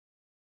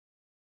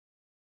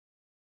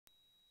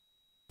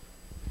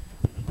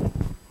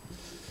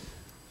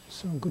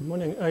So, good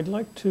morning. I'd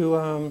like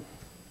to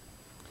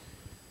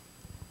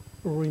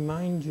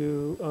remind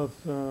you of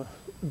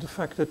the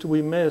fact that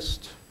we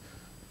missed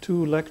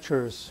 2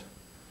 lectures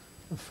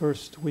the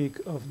first week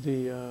of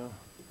the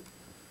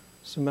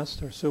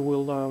semester. So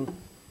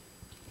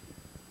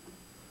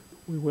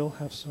we will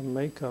have some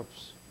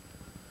makeups.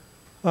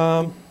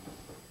 And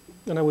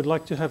I would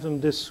like to have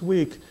them this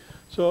week.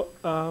 So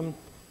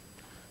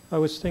I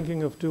was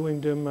thinking of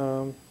doing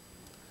them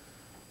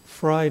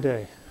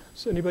Friday.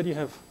 Does anybody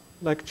have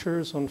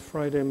lectures on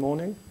Friday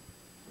morning?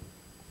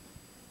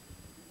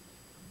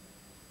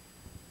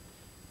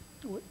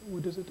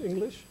 What is it,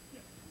 English?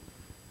 Yeah.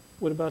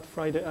 What about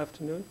Friday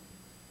afternoon?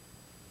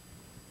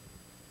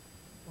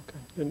 Okay,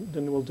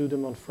 then we'll do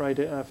them on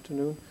Friday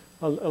afternoon.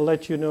 I'll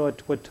let you know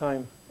at what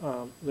time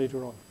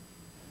later on.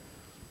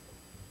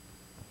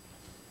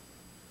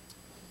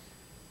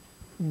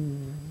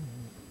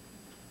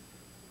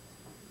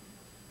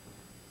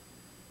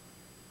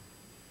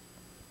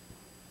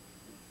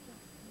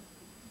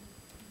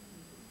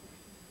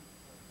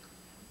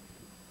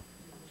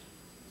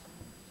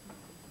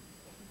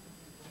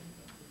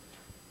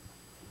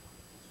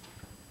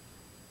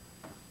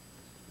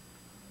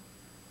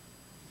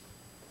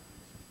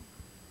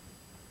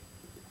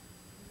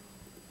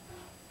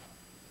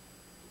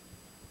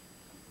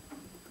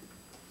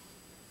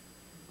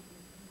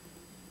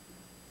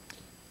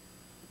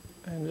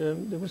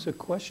 And there was a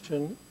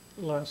question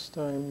last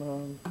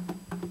time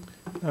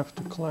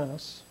after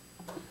class,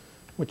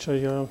 which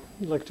I'd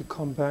like to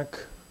come back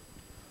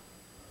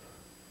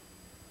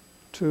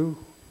to,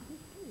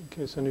 in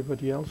case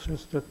anybody else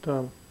has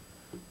that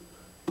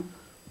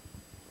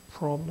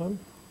problem.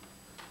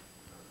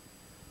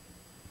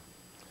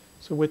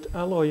 So with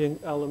alloying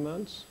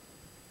elements,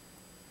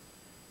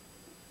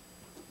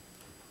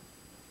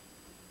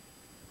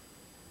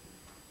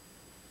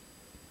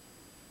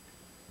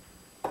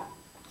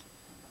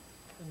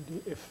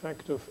 the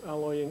effect of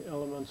alloying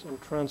elements on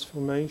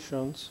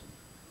transformations.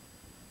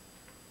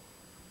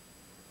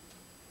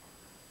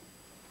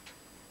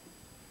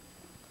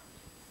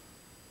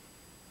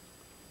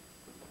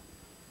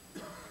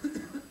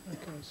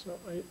 Okay, so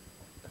I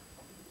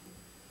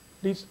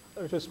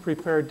just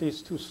prepared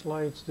these 2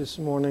 slides this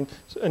morning,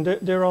 and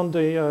they're on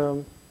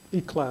the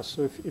e-class.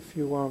 So if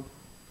you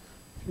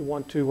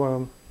want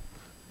to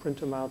print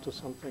them out or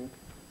something.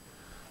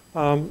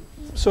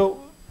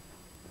 So.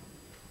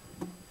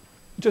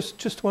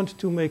 Just wanted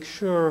to make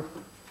sure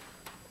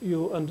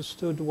you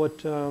understood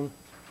what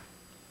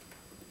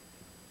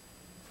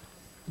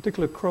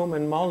particular chrome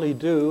and moly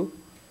do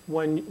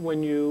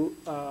when you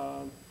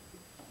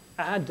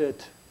add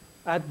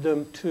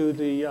them to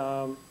the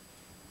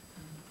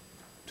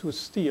to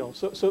steel.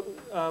 So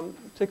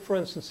take for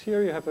instance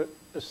here you have a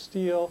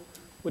steel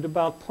with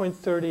about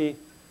 0.30%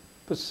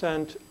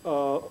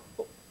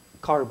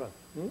 carbon,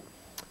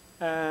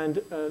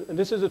 and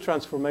this is a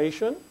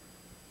transformation.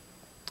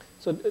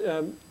 So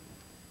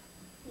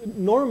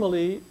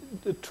normally,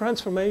 the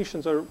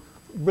transformations are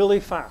really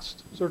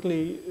fast.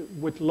 Certainly,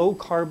 with low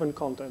carbon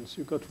contents,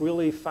 you've got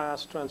really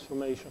fast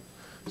transformation.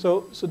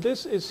 So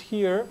this is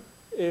here.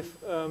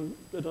 If I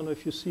don't know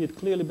if you see it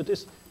clearly, but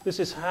this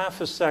is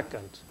half a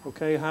second.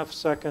 Okay, half a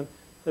second.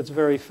 That's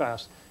very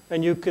fast.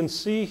 And you can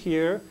see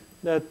here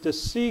that the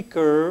C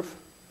curve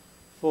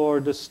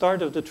for the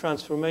start of the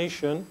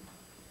transformation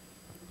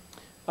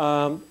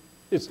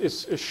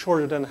is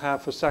shorter than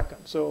half a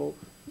second. So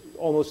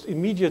almost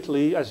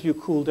immediately, as you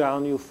cool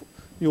down,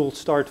 you'll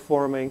start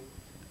forming.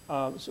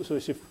 So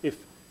if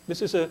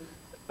this is a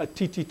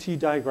TTT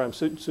diagram,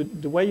 so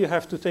the way you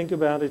have to think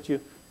about it,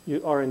 you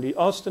are in the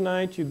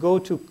austenite, you go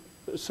to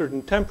a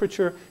certain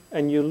temperature,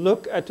 and you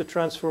look at the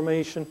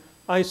transformation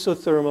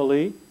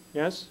isothermally,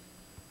 yes?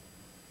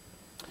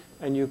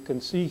 And you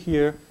can see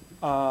here,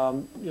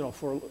 for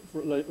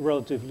a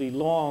relatively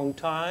long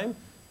time,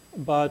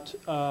 but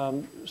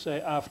say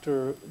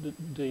after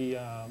the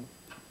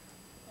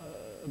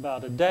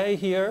about a day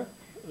here,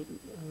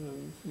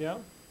 a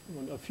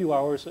few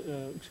hours,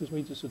 excuse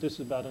me, so this is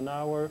about an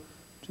hour,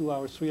 2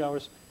 hours, 3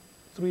 hours.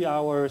 3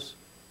 hours,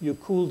 you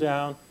cool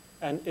down,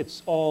 and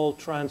it's all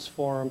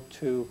transformed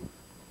to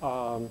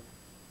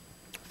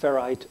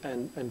ferrite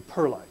and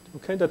pearlite.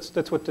 Okay,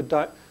 that's what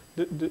the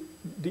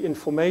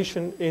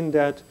information in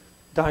that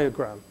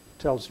diagram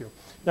tells you.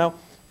 Now,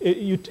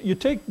 you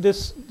take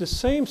the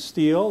same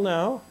steel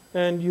now,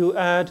 and you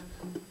add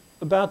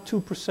about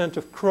 2%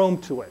 of chrome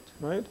to it,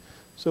 right?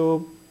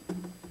 So,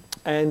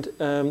 and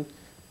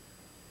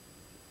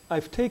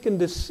I've taken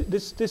this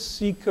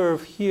C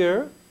curve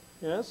here,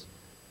 yes?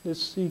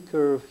 This C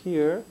curve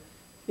here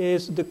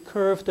is the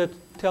curve that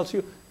tells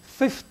you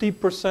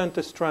 50%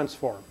 is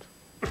transformed.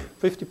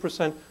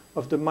 50%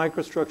 of the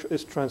microstructure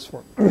is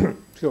transformed.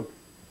 So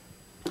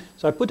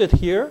I put it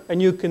here,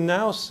 and you can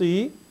now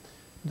see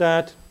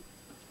that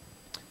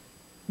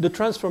the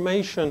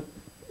transformation,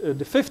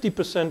 the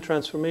 50%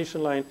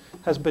 transformation line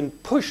has been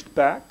pushed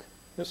back.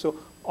 So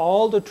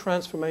all the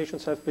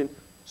transformations have been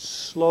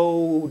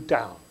slowed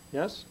down.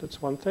 Yes,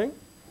 that's one thing.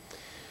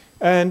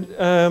 And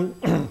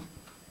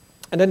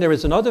And then there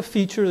is another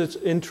feature that's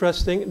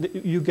interesting.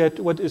 You get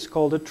what is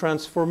called a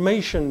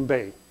transformation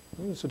bay.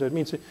 So that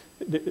means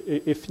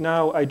if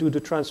now I do the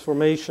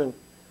transformation,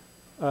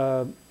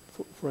 for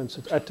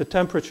instance, at the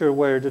temperature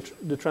where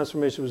the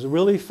transformation was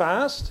really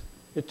fast,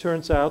 it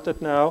turns out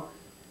that now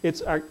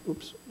it's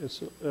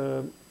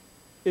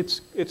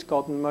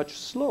gotten much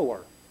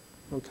slower.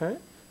 Okay,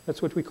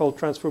 that's what we call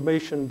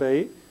transformation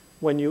bay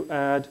when you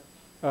add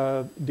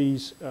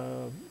these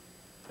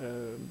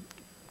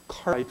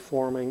carbide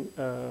forming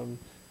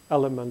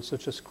elements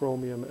such as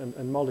chromium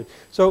and moly.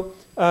 So,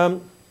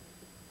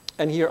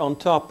 and here on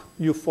top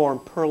you form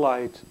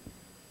pearlite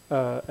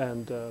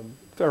and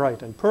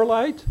ferrite and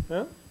pearlite.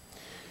 Yeah?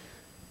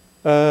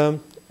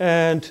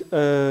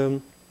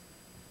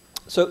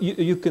 So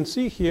you can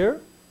see here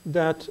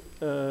that,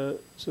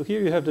 so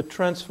here you have the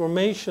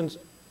transformations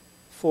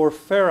for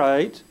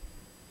ferrite,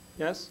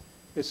 yes,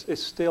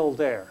 is still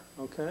there,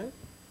 okay?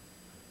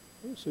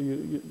 So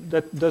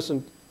that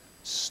doesn't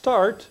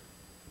start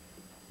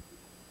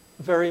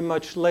very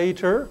much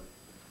later,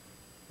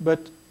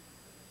 but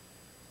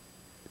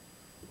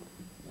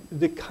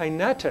the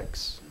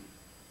kinetics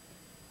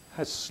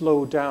has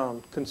slowed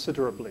down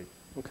considerably,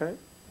 okay?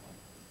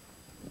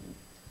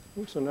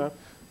 So now,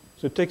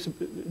 so it takes,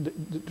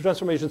 the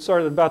transformation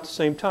started about the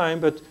same time,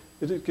 but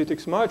it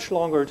takes much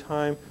longer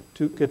time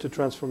to get the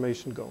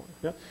transformation going.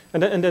 Yeah?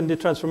 And then the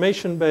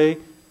transformation bay,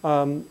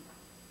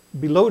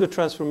 below the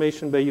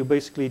transformation bay, you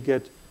basically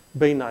get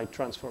bainite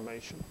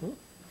transformation.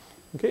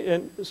 Okay,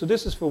 and so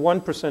this is for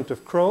 1%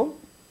 of chrome,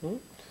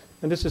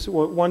 and this is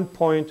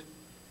almost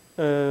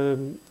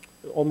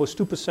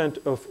 2%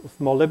 of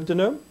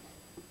molybdenum.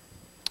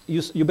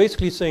 You're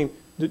basically saying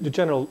the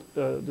general,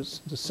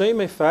 the same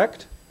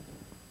effect,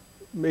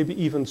 maybe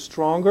even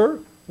stronger,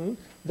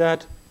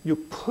 that you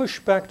push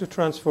back the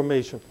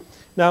transformation.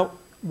 Now,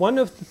 one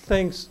of the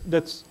things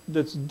that's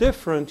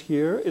different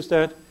here is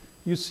that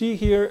you see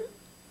here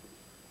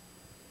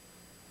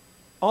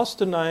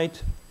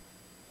austenite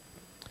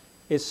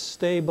is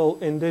stable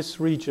in this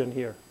region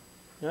here,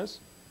 yes?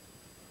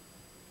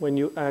 When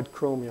you add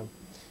chromium.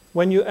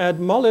 When you add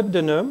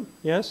molybdenum,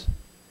 yes,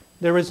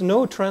 there is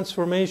no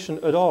transformation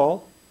at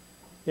all,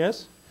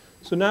 yes?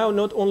 So now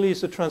not only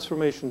is the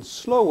transformation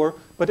slower,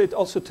 but it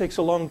also takes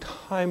a long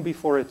time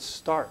before it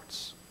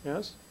starts,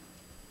 yes?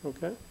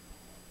 Okay?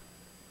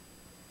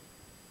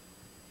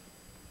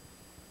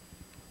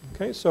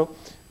 Okay, so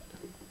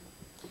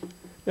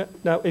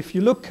now if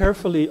you look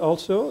carefully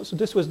also, so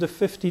this was the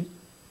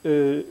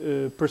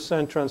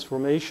 50%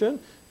 transformation.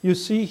 You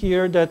see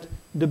here that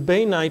the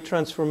bainite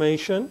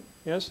transformation,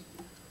 yes,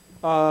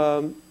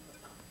 at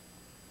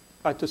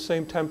the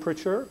same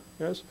temperature,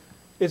 yes,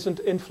 isn't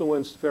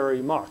influenced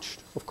very much.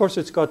 Of course,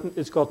 it's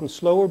gotten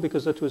slower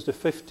because that was the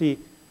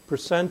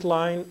 50%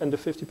 line, and the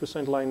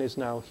 50% line is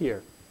now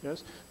here.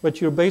 Yes,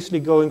 but you're basically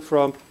going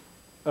from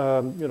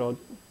 2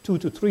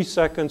 to 3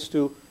 seconds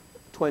to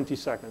 20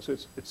 seconds. So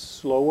it's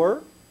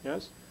slower,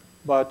 yes,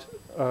 but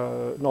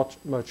not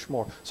much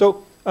more.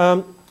 So,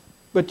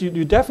 but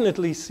you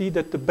definitely see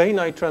that the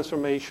bainite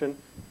transformation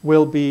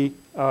will be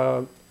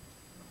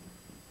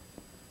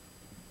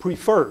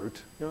preferred,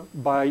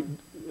 by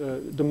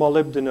the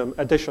molybdenum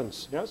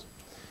additions. Yes.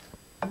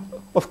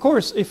 Of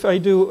course, if I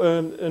do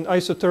an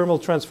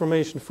isothermal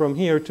transformation from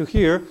here to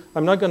here,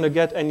 I'm not going to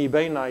get any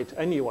bainite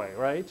anyway,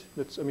 right?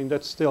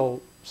 That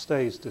still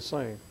stays the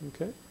same.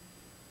 Okay.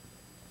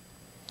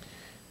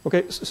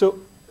 Okay. So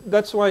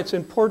that's why it's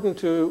important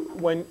to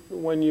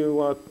when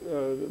you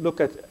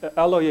look at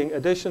alloying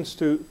additions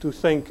to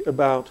think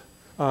about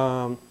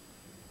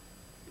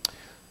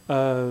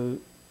the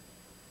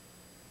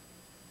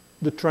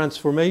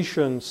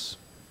transformations,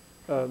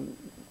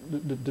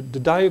 the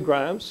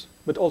diagrams,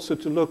 but also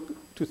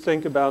to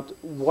think about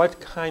what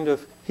kind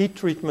of heat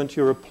treatment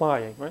you're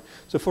applying, right?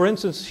 So for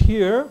instance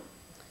here,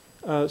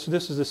 so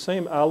this is the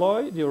same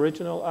alloy, the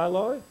original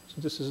alloy.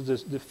 So this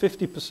is the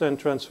 50%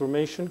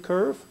 transformation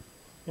curve,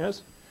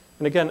 yes?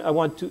 And again, I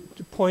want to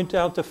point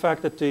out the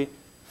fact that the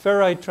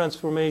ferrite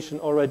transformation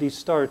already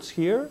starts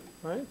here,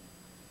 right?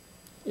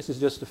 This is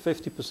just the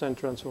 50%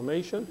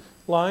 transformation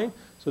line.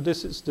 So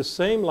this is the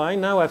same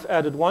line. Now I've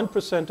added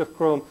 1% of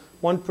chrome,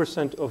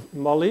 1% of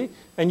moly.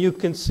 And you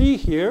can see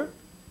here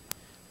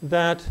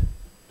that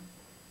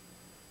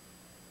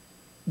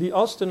the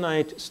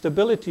austenite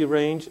stability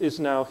range is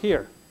now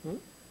here.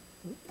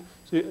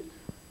 So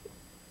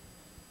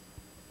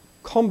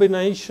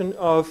combination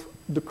of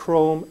the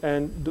chrome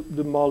and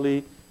the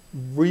moly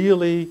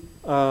really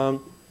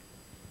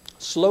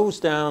slows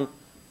down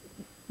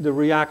the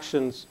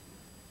reactions,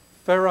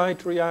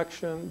 ferrite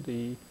reaction,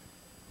 the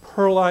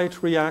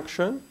pearlite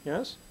reaction,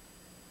 yes?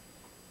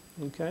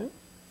 Okay.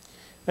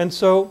 And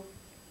so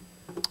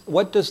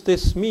what does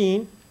this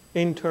mean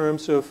in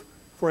terms of,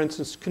 for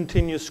instance,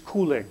 continuous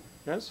cooling,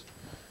 yes?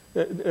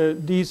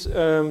 These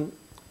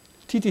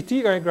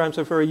TTT diagrams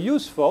are very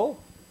useful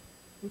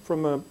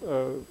from a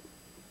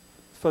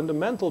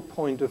fundamental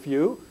point of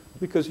view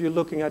because you're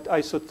looking at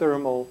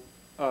isothermal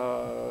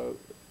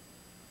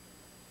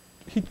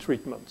heat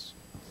treatments.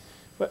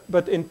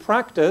 But in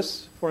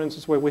practice, for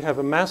instance, where we have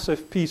a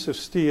massive piece of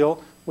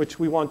steel which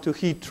we want to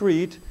heat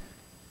treat,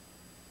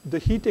 the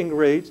heating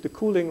rates, the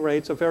cooling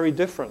rates are very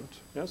different,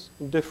 yes,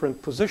 in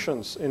different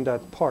positions in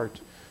that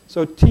part.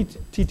 So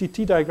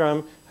TTT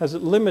diagram has a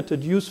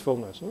limited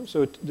usefulness.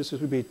 So this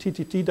would be a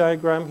TTT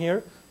diagram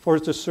here for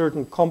a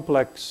certain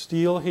complex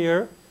steel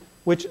here,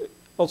 which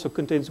also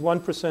contains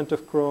 1%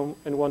 of chrome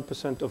and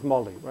 1% of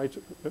moly, right?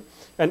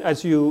 And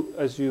as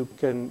you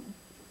can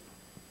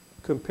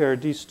compare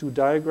these two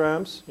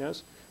diagrams,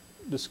 yes,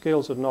 the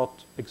scales are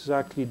not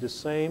exactly the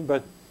same,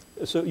 but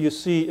so you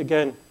see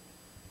again,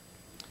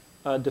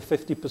 the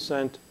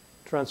 50%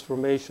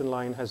 transformation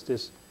line has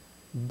this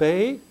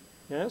bay,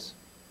 yes,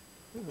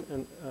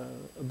 and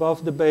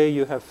above the bay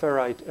you have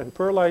ferrite and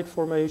pearlite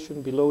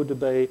formation, below the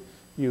bay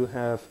you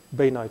have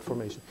bainite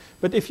formation.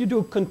 But if you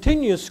do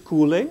continuous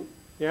cooling,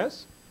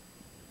 yes,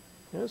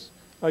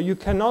 you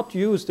cannot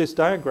use this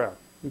diagram.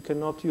 You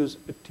cannot use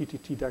a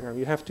TTT diagram.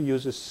 You have to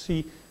use a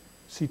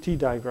CT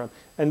diagram.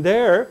 And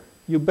there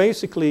you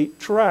basically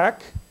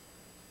track,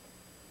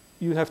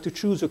 you have to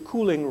choose a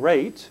cooling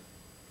rate.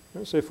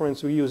 So for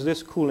instance, we use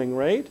this cooling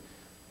rate.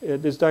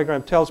 This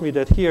diagram tells me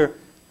that here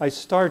I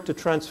start the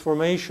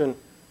transformation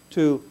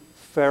to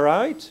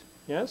ferrite,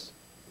 yes.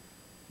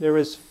 There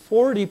is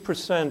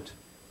 40%,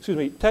 excuse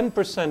me,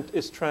 10%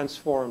 is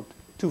transformed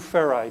to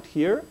ferrite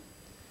here.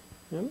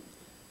 Yeah.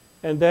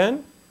 And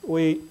then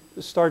we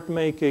start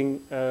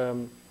making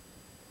a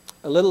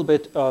little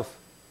bit of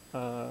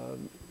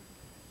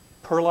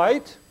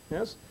perlite,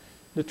 yes.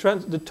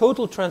 The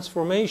total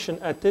transformation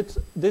at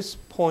this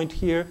point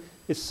here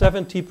is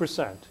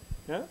 70%.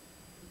 Yeah?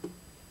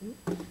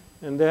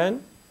 And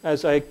then,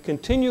 as I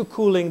continue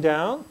cooling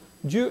down,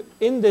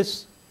 in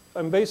this,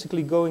 I'm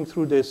basically going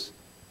through this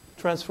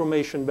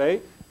transformation bay.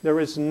 There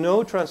is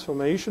no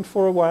transformation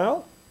for a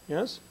while.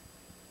 Yes?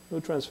 No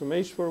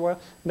transformation for a while.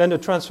 And then the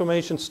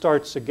transformation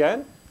starts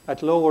again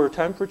at lower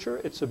temperature.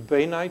 It's a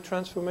bainite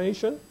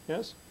transformation.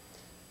 Yes?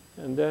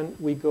 And then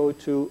we go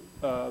to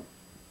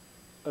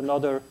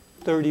another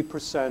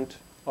 30%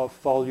 of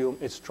volume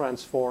is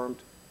transformed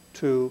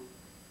to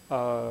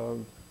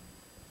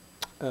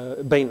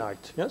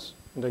bainite, yes?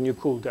 And then you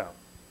cool down,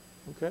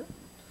 okay?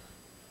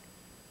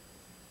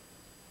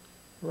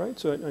 Right,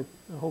 so I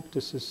hope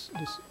this is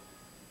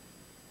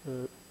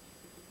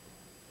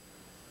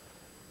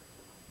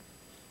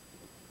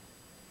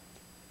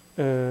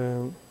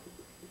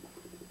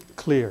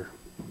clear.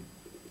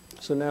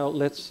 So now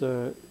let's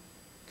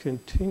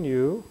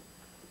continue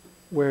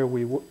where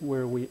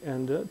we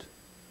ended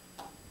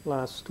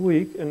last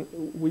week, and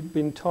we've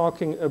been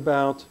talking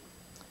about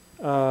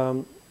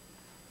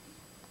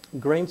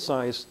grain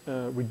size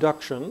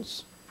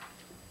reductions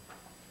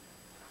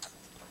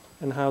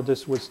and how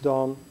this was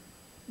done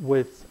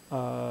with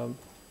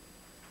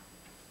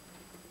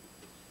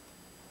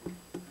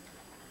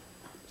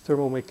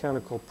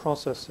thermomechanical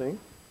processing.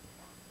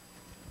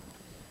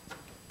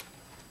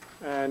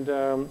 And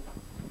I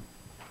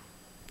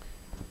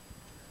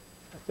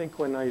think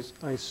when I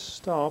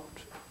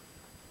stopped,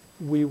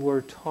 we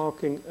were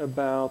talking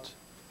about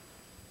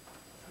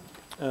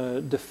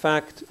the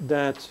fact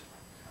that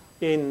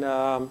in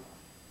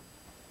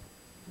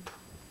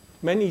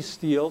many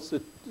steels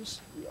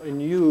in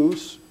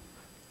use,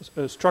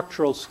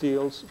 structural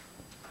steels,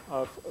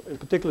 in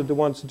particular the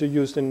ones that are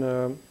used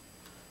in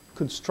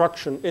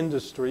construction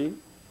industry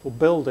for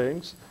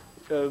buildings,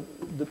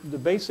 the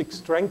basic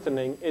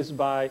strengthening is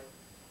by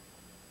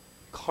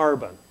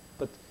carbon.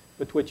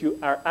 But what you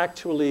are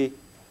actually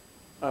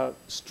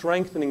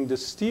strengthening the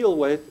steel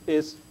with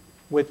is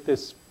with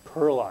this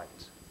perlite.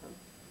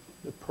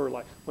 The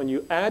perlite. When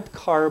you add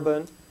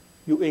carbon,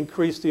 you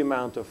increase the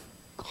amount of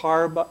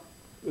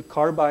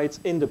carbides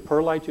in the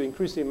perlite. You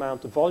increase the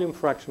amount of volume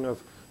fraction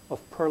of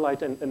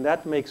perlite, and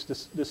that makes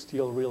the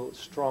steel real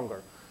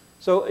stronger.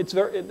 So it's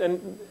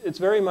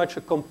very much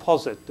a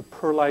composite. The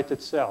perlite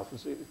itself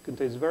it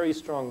contains very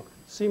strong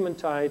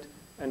cementite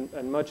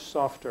and much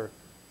softer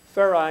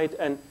ferrite,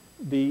 and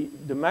the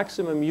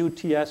maximum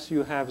UTS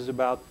you have is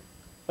about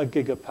a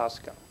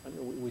gigapascal.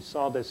 And we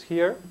saw this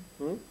here.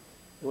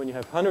 When you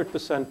have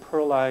 100%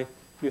 perlite,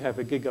 you have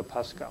a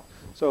gigapascal.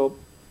 So,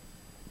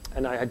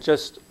 and I had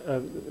just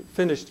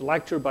finished the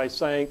lecture by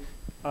saying,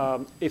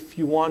 if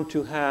you want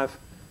to have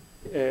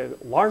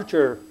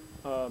larger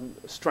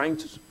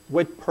strengths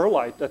with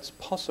perlite, that's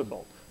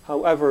possible.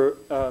 However,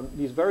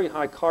 these very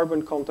high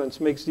carbon contents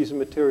makes these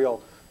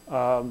material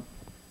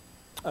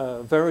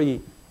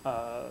very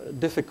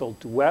difficult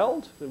to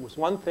weld. That was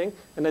one thing.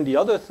 And then the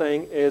other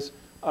thing is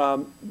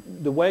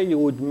the way you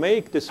would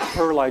make this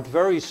perlite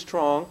very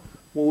strong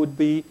would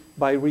be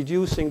by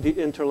reducing the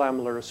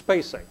interlamellar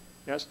spacing.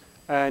 Yes?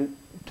 And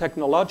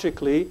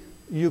technologically,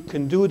 you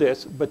can do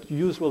this, but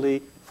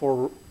usually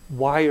for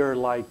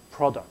wire-like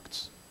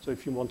products. So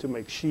if you want to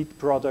make sheet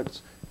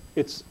products,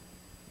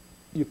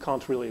 you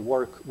can't really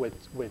work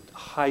with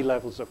high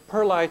levels of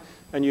perlite,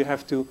 and you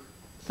have to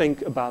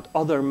think about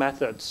other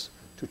methods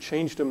to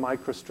change the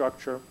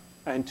microstructure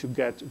and to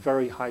get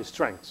very high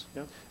strengths.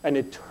 Yeah? And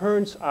it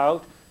turns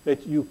out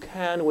that you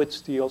can, with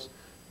steels,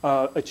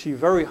 achieve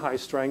very high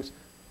strengths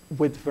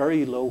with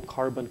very low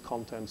carbon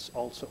contents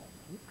also.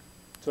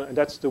 So, and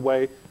that's the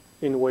way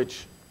in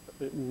which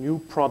new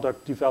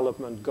product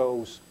development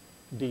goes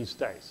these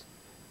days.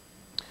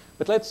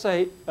 But let's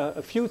say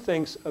a few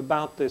things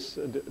about this,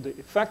 the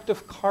effect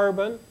of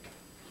carbon.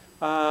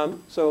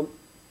 So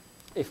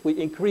if we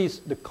increase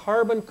the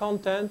carbon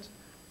content,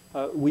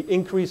 we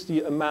increase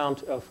the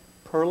amount of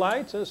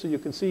perlite. So you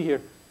can see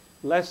here,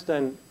 less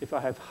than, if I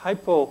have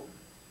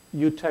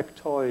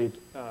hypoeutectoid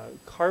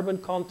carbon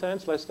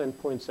contents, less than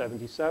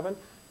 0.77,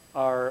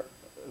 our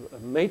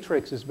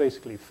matrix is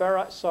basically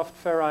ferrite, soft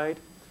ferrite.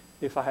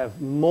 If I have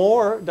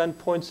more than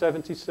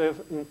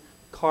 0.77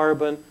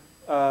 carbon,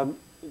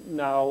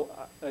 now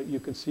you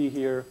can see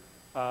here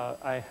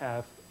I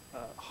have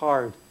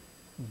hard,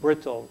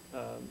 brittle,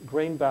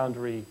 grain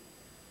boundary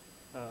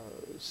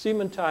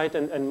cementite,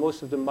 and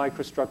most of the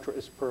microstructure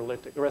is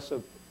perlitic. The rest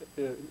of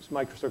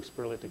microstructure is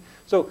perlitic.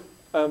 So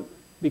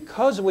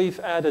because we've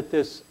added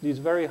these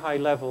very high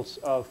levels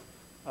of,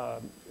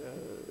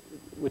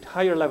 with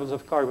higher levels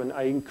of carbon,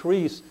 I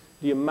increase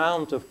the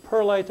amount of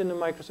perlite in the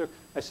microstructure.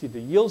 I see the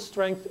yield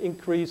strength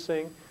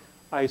increasing.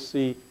 I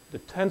see the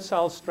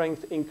tensile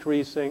strength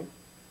increasing.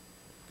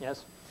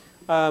 Yes.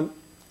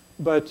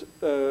 But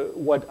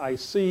what I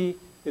see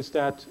is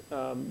that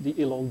the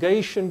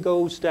elongation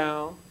goes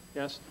down,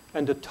 yes,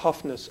 and the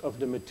toughness of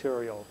the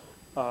material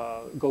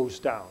goes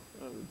down.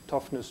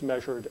 Toughness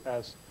measured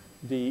as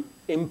the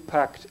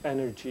impact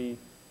energy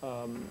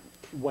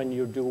when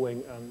you're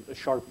doing a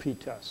Sharpie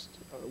test,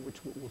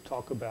 which we'll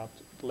talk about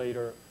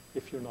later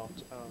if you're not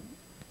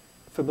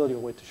familiar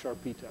with the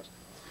Sharpie test.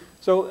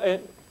 So,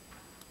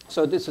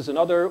 so this is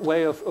another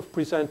way of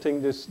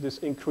presenting this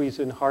increase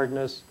in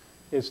hardness,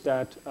 is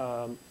that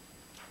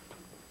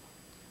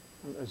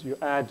as you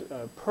add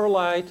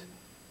perlite,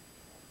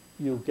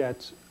 you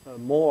get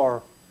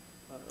more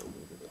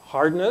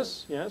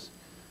hardness, yes.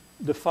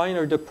 The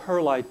finer the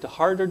perlite, the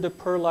harder the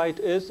perlite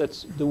is.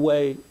 That's the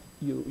way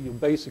you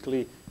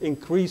basically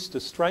increase the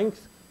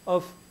strength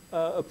of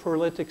a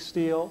perlitic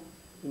steel.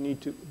 You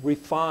need to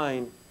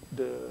refine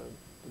the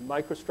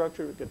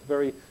microstructure, get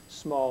very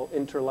small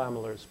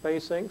interlamellar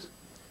spacings.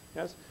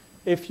 Yes.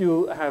 If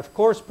you have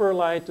coarse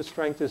perlite, the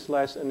strength is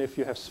less, and if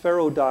you have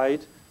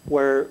spherodite,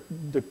 where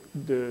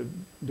the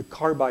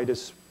carbide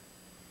is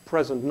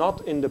present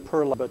not in the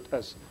perlite but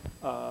as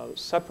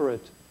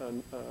separate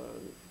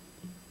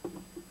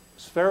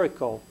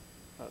spherical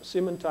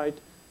cementite,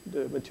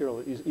 the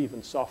material is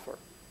even softer.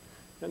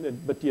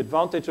 But the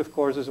advantage, of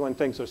course, is when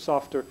things are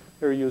softer,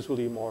 they're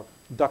usually more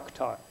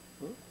ductile.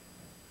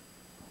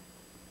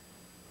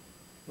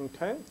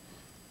 Okay.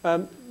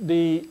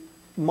 The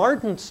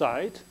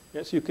martensite,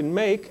 yes, you can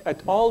make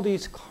at all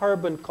these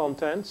carbon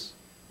contents,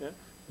 yeah,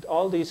 at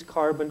all these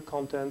carbon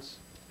contents,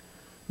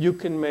 you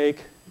can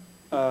make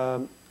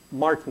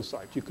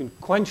martensite. You can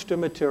quench the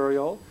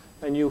material,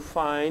 and you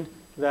find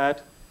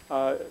that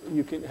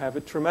you can have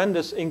a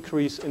tremendous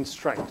increase in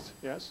strength.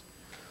 Yes.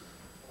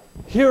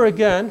 Here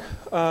again,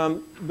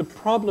 the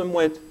problem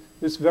with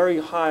this very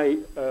high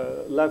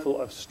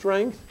level of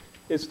strength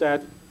is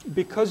that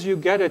because you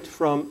get it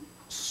from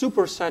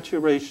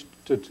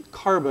supersaturated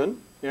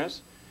carbon,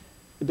 yes,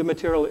 the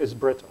material is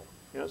brittle.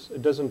 Yes,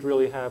 it doesn't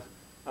really have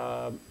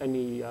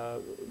any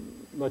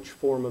much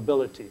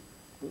formability.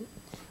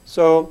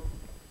 So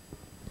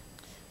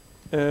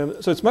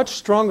it's much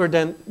stronger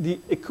than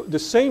the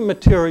same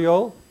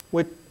material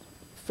with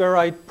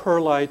ferrite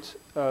perlite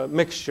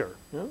mixture.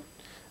 Yeah?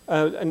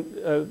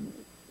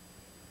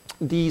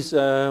 These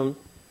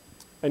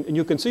and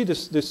you can see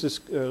this is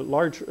a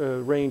large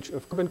range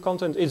of carbon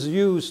content is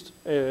used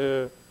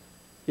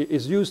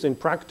in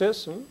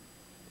practice.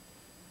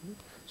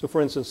 So,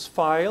 for instance,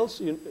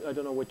 files. I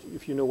don't know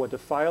if you know what a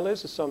file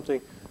is. It's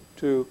something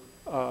to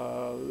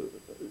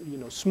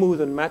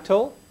smoothen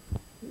metal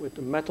with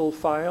a metal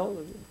file.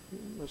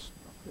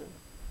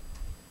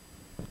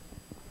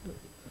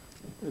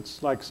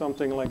 It's like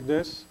something like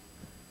this,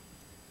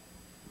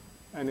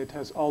 and it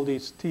has all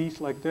these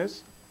teeth like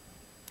this.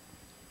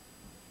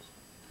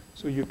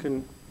 So you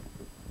can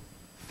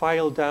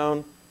file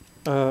down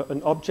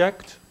an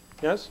object.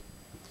 Yes,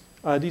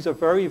 these are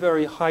very,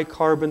 very high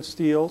carbon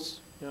steels.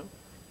 Yeah,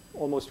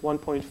 almost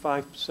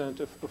 1.5%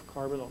 of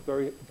carbon, or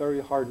very,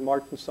 very hard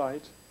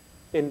martensite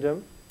in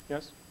them.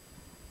 Yes.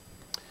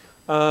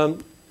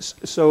 And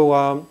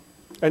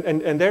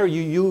there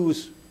you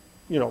use,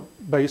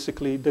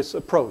 basically this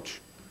approach.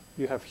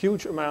 You have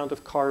huge amount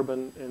of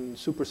carbon in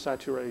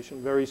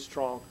supersaturation, very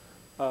strong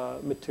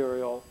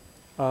material.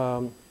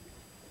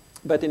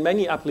 But in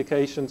many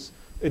applications,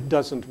 it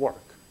doesn't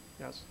work.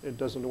 Yes, it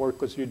doesn't work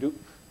because you do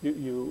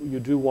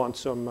want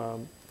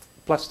some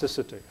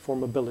plasticity,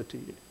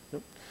 formability.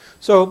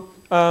 So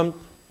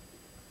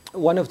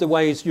one of the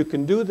ways you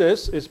can do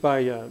this is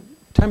by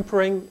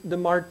tempering the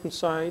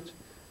martensite.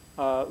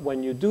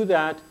 When you do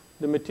that,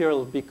 the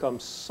material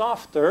becomes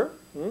softer.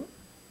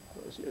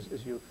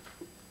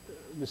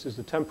 This is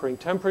the tempering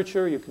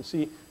temperature. You can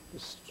see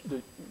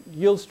the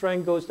yield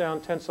strength goes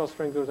down, tensile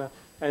strength goes down,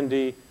 and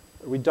the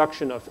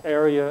reduction of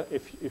area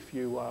if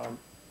you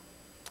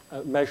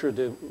measure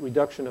the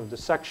reduction of the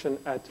section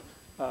at,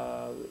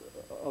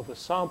 of a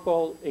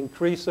sample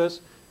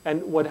increases.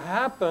 And what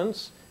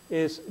happens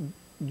is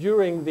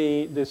during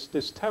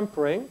this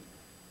tempering,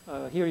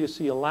 here you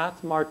see a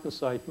lath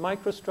martensite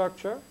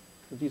microstructure.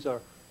 These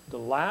are the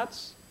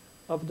laths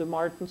of the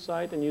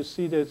martensite, and you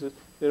see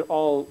they're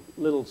all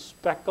little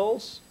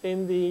speckles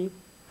in the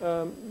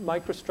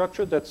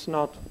microstructure. That's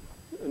not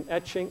an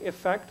etching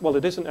effect. Well,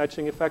 it is an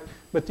etching effect,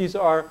 but these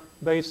are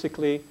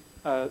basically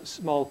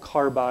small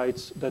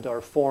carbides that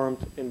are formed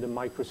in the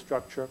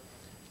microstructure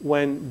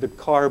when the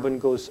carbon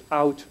goes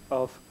out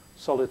of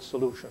solid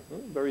solution.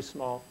 Very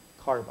small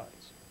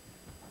carbides.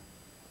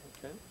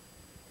 Okay.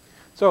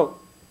 So,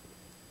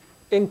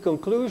 in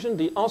conclusion,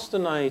 the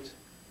austenite,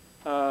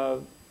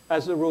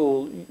 as a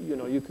rule,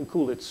 you can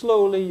cool it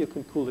slowly, you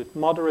can cool it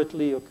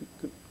moderately, you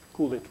can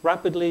cool it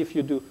rapidly. If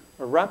you do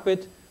a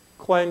rapid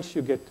quench,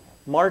 you get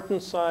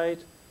martensite.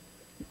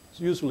 It's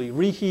usually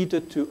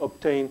reheated to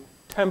obtain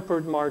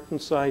tempered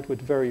martensite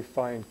with very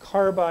fine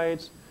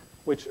carbides,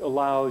 which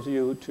allows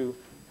you to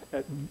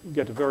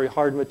get a very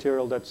hard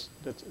material that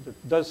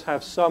does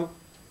have some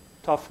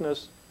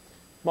toughness.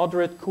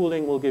 Moderate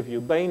cooling will give you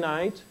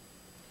bainite.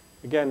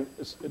 Again,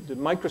 the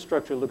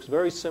microstructure looks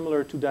very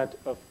similar to that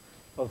of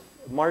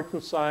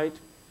martensite.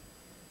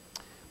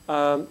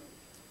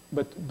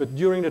 But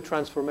during the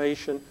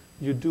transformation,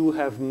 you do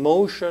have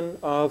motion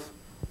of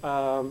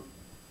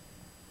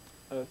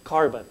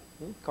carbon.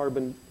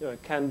 Carbon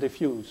can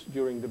diffuse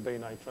during the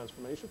bainite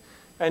transformation.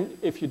 And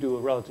if you do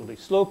a relatively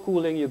slow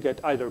cooling, you get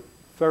either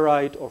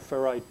ferrite or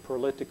ferrite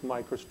pearlitic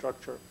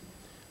microstructure.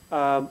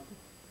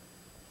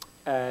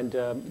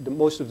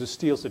 Most of the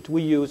steels that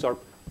we use are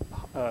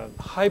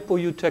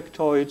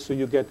hypoeutectoid, so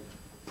you get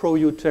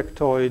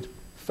proeutectoid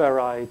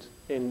ferrite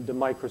in the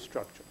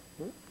microstructure.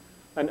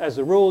 And as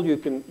a rule, you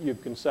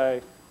can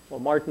say, well,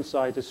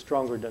 martensite is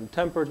stronger than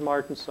tempered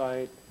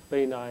martensite,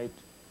 bainite,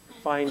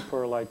 fine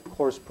pearlite,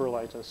 coarse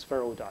pearlite, and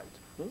spherodite.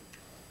 Okay.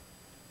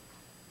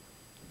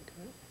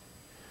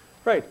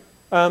 Right.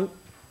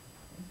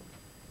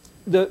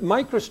 The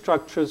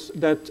microstructures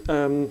that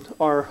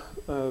are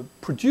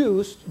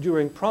produced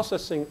during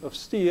processing of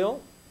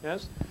steel,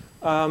 yes,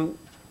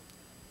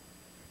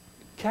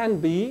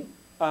 can be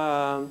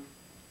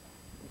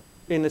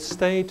in a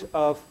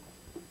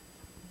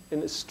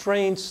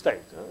strained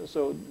state.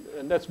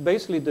 And that's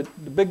basically the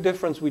big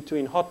difference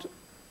between hot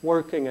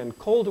working and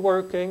cold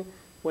working.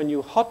 When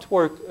you hot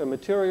work a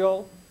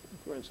material,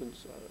 for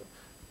instance,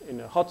 in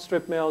a hot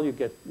strip mill, you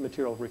get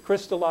material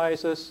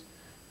recrystallizes.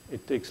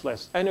 It takes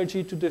less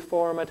energy to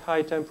deform at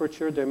high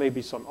temperature. There may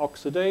be some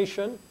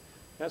oxidation,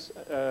 yes,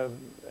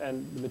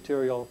 and the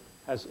material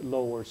has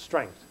lower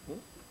strength.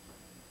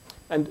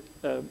 And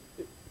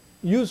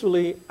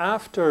usually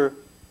after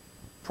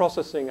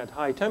processing at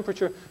high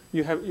temperature,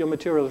 you have your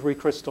material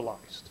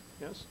recrystallized.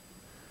 Yes?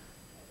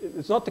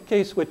 It's not the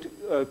case with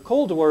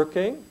cold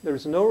working.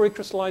 There's no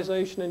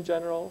recrystallization in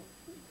general,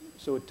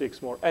 so it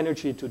takes more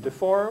energy to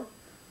deform.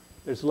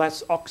 There's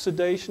less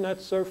oxidation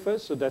at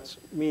surface, so that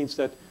means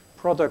that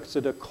products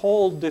that are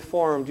cold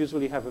deformed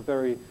usually have a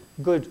very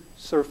good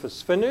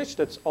surface finish.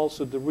 That's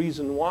also the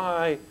reason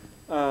why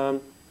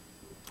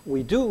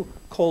we do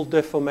cold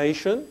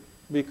deformation,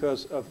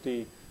 because of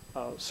the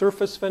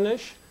surface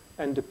finish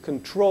and the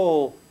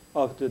control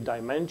of the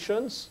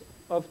dimensions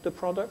of the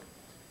product.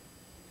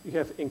 You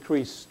have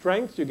increased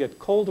strength. You get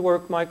cold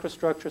work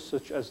microstructures,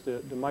 such as the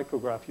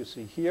micrograph you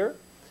see here,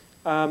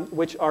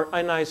 which are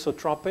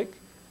anisotropic,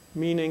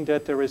 meaning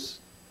that there is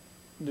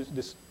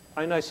this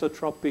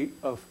anisotropy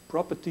of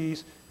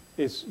properties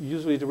is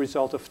usually the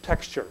result of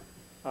texture,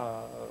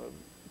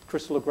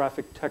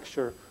 crystallographic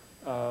texture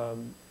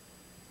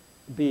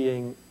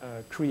being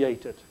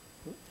created.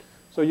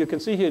 So you can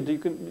see here, you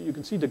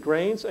can see the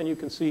grains, and you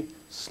can see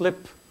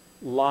slip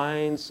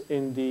lines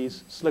in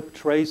these, slip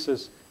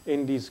traces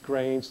in these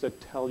grains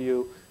that tell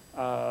you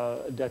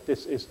that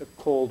this is a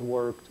cold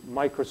worked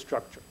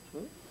microstructure.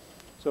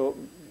 So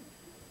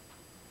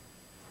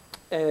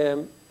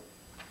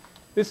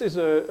this is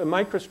a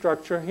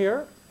microstructure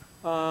here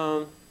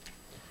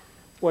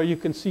where you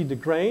can see the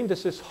grain.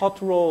 This is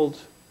hot rolled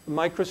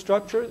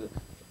microstructure.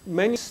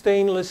 Many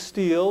stainless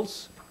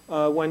steels,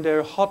 when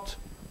they're hot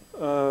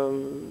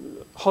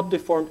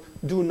deformed,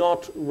 do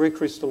not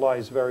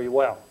recrystallize very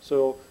well.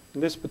 So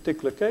in this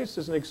particular case,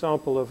 this is an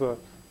example of a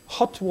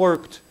hot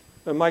worked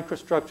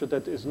microstructure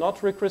that is not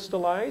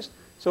recrystallized.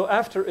 So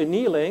after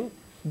annealing,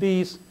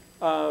 these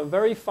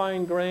very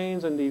fine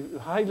grains and the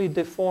highly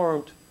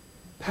deformed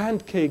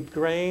pancake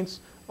grains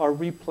are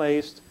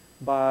replaced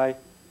by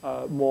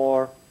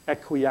more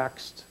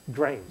equiaxed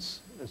grains,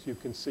 as you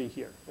can see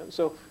here. And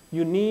so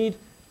you need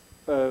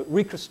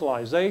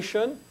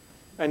recrystallization,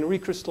 and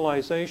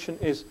recrystallization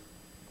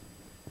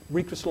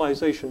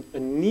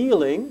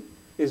annealing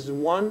is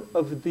one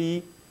of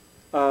the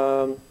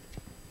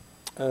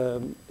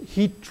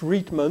heat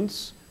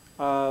treatments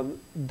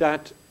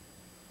that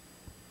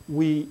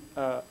we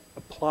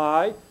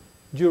apply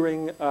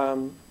during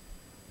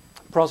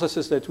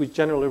processes that we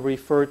generally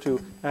refer to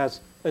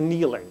as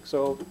annealing.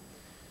 So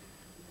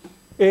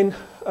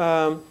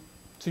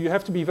you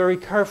have to be very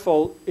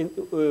careful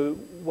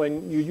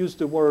when you use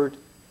the word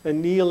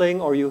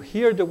annealing or you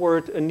hear the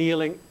word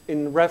annealing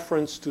in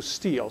reference to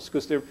steels,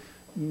 because there are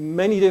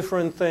many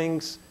different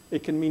things.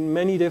 It can mean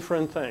many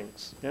different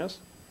things. Yes.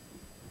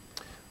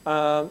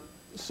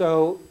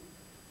 So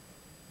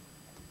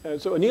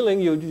annealing,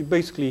 you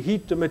basically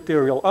heat the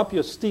material up,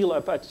 you steel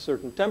up at a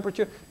certain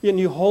temperature, and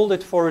you hold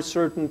it for a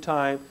certain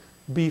time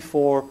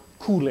before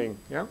cooling.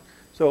 Yeah.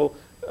 So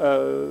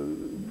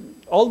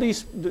all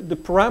these the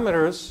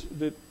parameters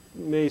that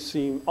may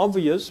seem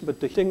obvious, but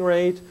the heating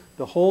rate,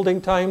 the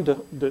holding time,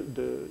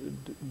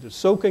 the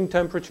soaking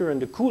temperature,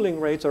 and the cooling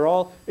rates are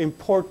all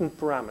important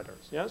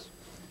parameters. Yes,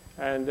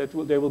 and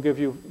they will give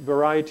you a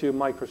variety of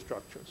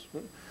microstructures.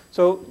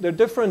 So there are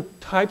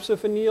different types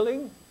of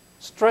annealing.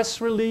 Stress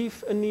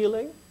relief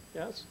annealing,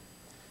 yes,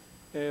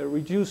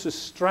 reduces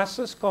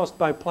stresses caused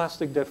by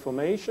plastic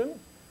deformation,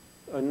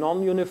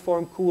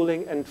 non-uniform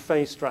cooling, and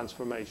phase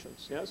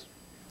transformations. Yes.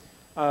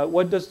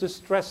 What does the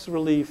stress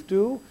relief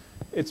do?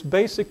 It's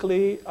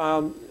basically,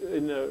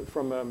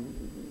 from a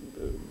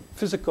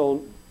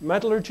physical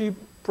metallurgy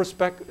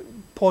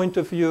point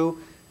of view,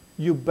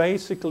 you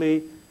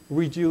basically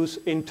reduce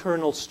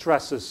internal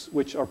stresses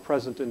which are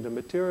present in the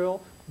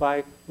material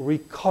by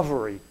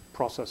recovery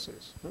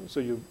processes.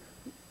 So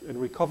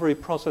recovery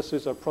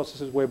processes are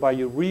processes whereby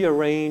you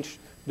rearrange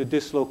the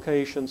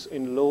dislocations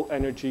in low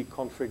energy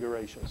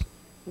configurations.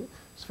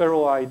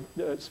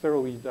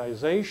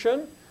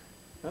 Spheroidization,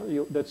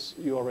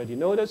 you already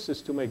know this,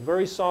 is to make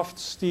very soft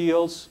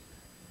steels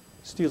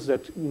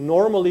that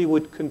normally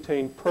would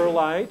contain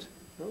perlite.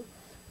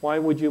 Why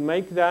would you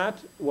make that?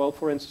 Well,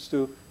 for instance,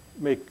 to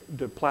make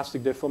the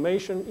plastic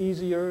deformation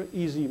easier,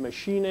 easy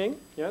machining,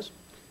 yes?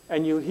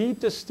 And you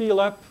heat the steel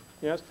up,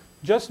 yes,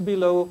 just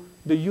below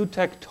the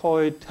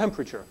eutectoid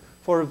temperature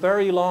for a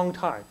very long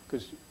time,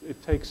 because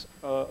it takes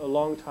a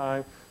long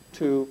time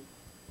to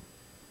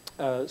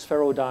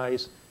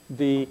spheroidize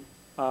the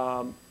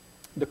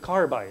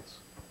carbides.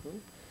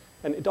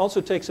 And it also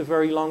takes a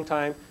very long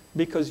time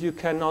because you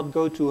cannot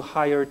go to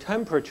higher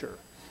temperature.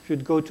 If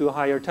you'd go to a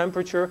higher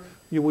temperature,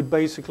 you would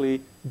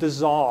basically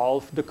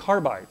dissolve the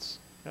carbides,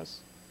 yes?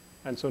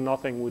 And so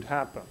nothing would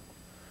happen.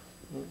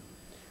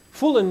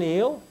 Full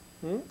anneal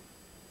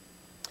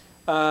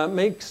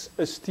makes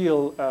a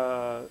steel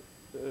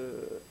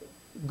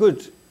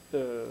good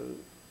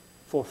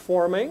for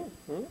forming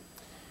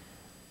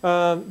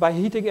by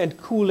heating and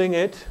cooling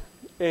it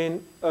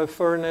in a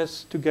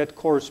furnace to get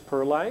coarse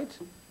perlite.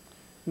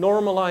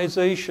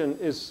 Normalization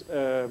is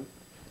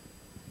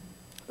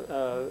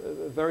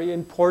very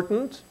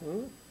important.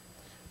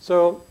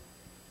 So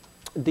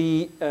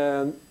the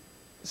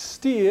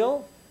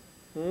steel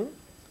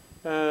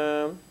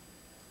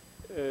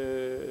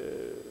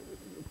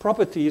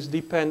properties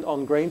depend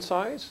on grain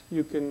size.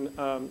 You can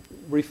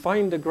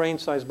refine the grain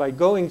size by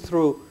going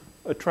through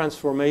a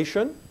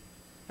transformation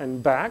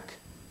and back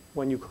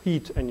when you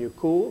heat and you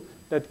cool.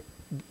 That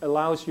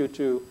allows you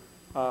to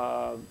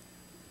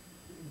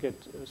get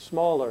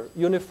smaller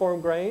uniform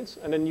grains.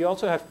 And then you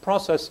also have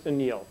process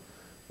anneal,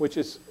 which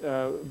is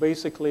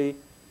basically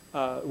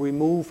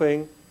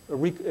removing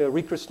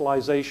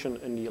recrystallization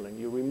annealing.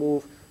 You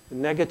remove the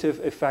negative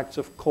effects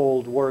of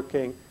cold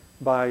working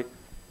by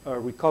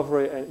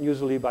recovery and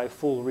usually by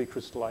full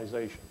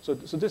recrystallization. So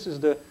this is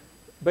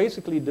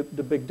basically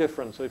the big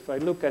difference. So if I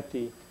look at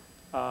the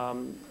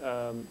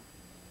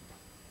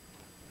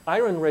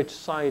iron-rich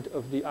side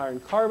of the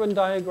iron-carbon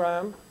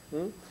diagram,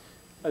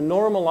 a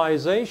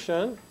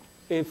normalization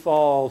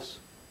involves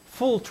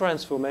full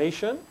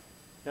transformation,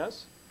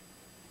 yes?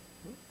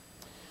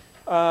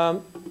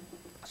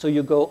 So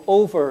you go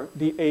over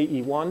the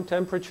AE1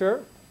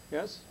 temperature,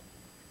 yes?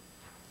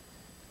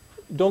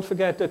 Don't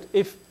forget that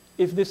if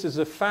this is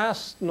a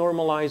fast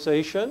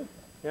normalization,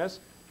 yes,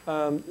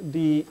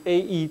 the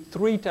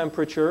AE3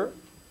 temperature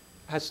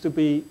has to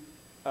be,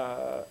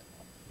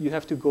 you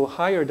have to go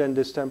higher than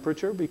this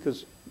temperature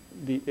because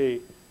the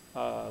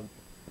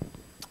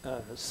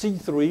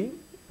C3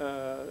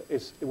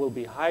 it will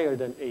be higher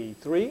than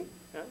AE3.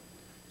 Yeah?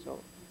 So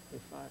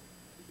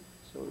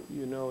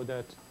you know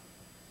that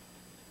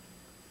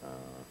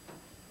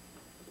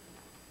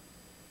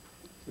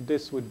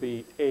this would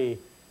be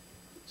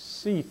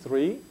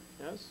AC3,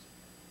 yes,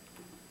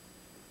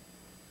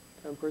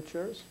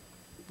 temperatures.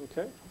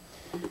 Okay.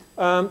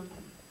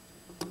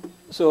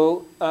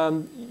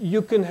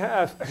 You can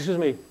have,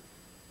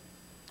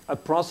 a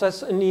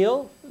process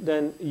anneal.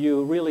 Then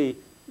you really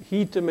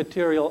heat the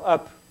material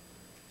up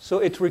so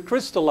it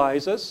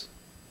recrystallizes,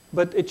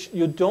 but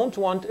you don't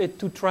want it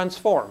to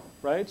transform,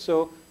 right?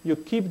 So you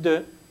keep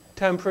the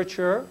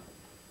temperature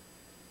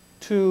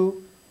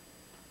to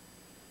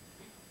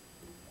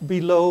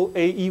below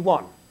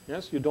AE1.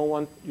 Yes, you don't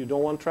want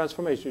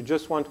transformation. You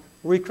just want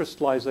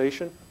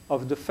recrystallization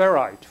of the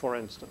ferrite, for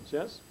instance.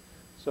 Yes,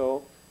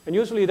 so and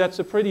usually that's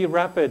a pretty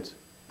rapid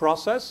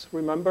process.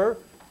 Remember,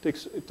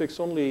 it takes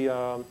only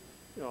of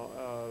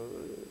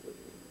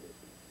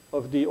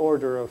the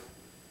order of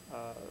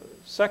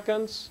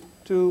seconds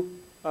to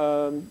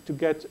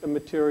get a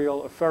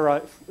material,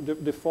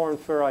 the formed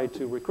ferrite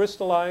to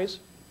recrystallize.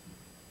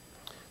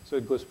 So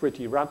it goes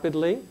pretty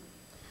rapidly.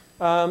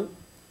 Here,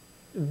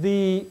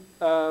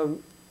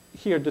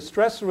 the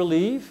stress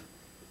relief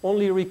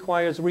only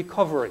requires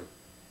recovery.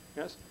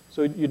 Yes?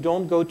 So you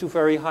don't go to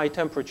very high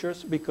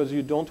temperatures because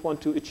you don't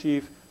want to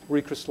achieve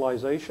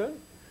recrystallization.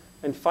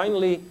 And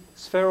finally,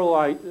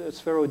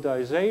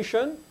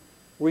 spheroidization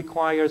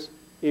requires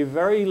a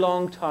very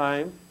long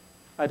time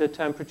at a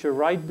temperature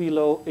right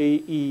below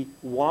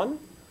AE1.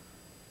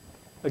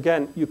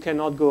 Again, you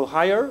cannot go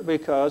higher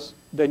because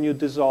then you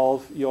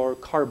dissolve your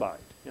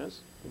carbide. Yes?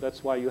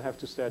 That's why you have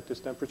to stay at this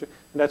temperature.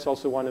 And that's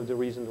also one of the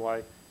reasons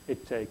why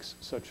it takes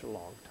such a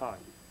long time.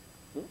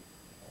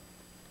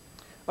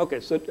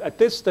 Okay, so at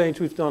this stage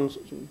we've done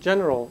some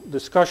general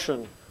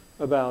discussion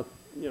about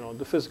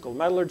the physical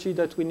metallurgy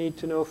that we need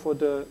to know for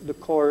the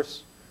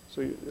course.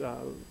 So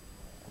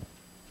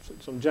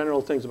some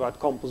general things about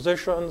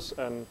compositions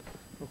and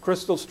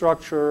crystal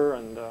structure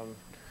and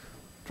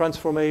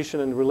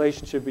transformation and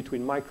relationship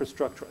between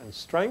microstructure and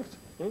strength.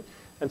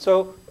 And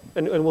so,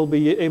 and we'll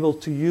be able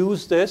to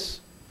use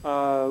this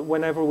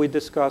whenever we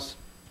discuss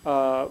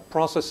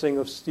processing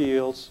of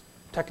steels,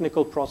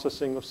 technical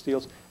processing of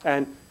steels,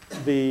 and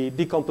the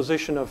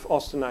decomposition of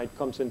austenite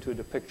comes into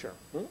the picture.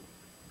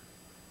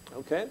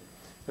 Okay,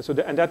 and so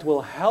and that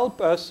will help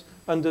us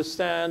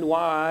understand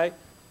why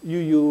you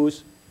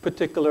use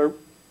particular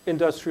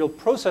industrial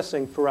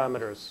processing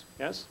parameters,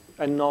 yes,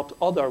 and not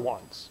other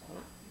ones.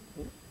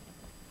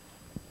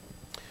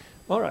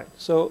 All right,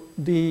 so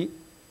we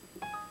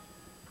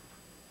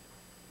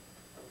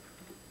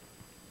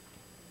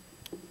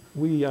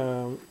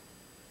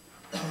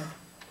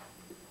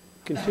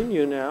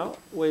continue now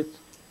with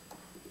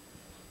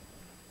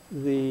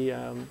the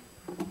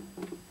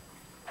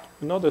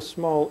another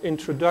small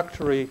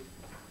introductory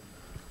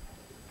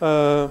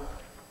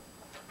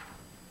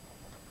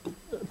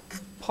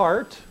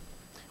part,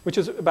 which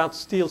is about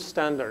steel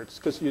standards,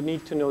 because you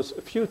need to know a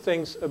few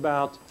things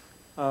about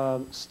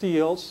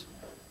steel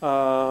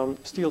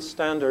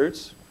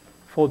standards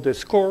for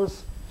this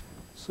course,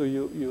 so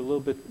you're a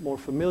little bit more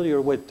familiar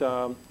with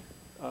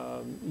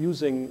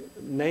using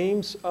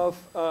names of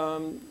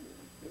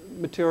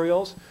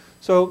materials.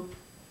 So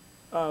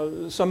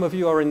some of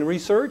you are in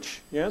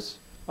research, yes.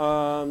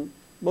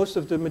 Most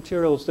of the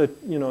materials that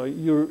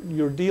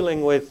you're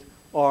dealing with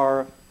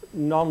are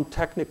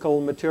non-technical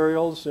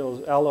materials,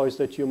 alloys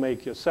that you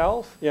make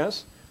yourself,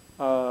 yes,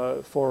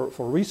 for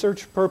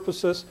research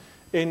purposes.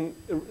 In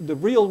the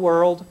real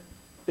world,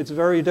 it's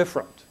very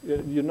different.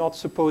 You're not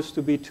supposed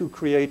to be too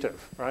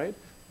creative, right?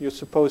 You're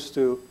supposed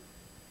to,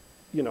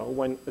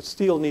 when a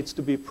steel needs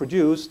to be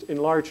produced in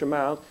large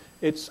amount,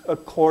 it's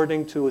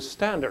according to a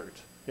standard,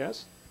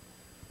 yes?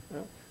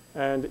 Yeah.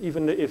 And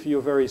even if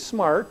you're very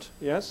smart,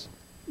 yes,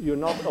 you're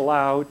not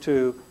allowed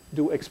to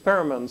do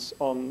experiments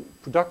on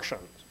production,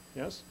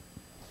 yes?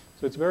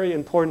 So it's very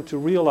important to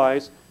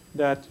realize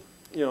that,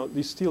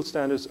 these steel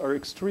standards are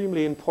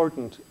extremely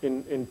important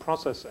in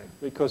processing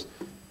because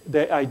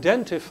they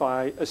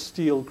identify a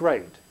steel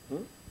grade.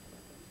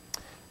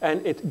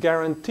 And it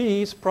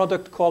guarantees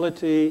product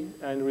quality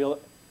and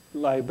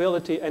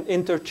reliability and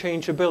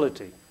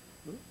interchangeability.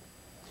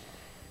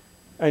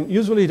 And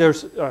usually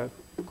there's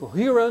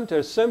coherent,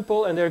 they're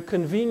simple, and they're a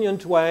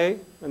convenient way,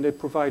 and they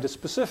provide a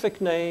specific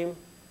name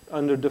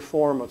under the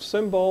form of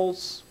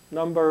symbols,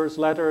 numbers,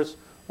 letters,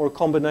 or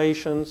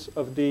combinations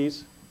of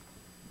these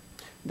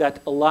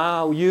that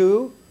allow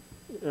you,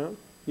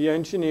 the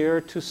engineer,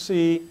 to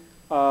see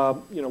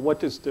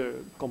what is the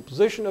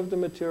composition of the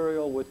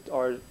material, what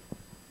are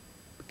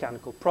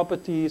mechanical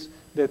properties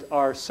that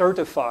are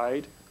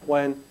certified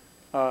when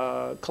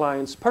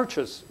clients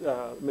purchase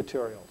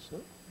materials.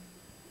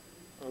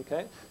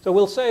 Okay, so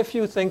we'll say a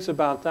few things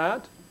about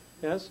that,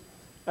 yes,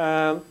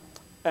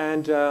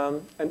 and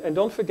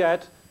don't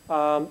forget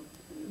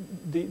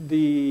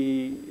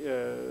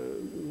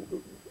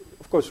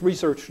of course,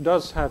 research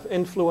does have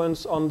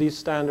influence on these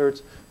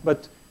standards,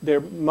 but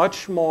they're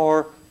much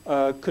more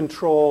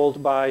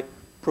controlled by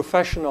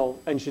professional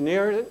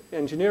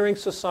engineering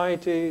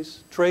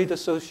societies, trade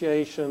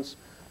associations,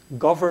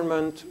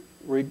 government,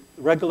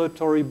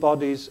 regulatory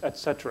bodies,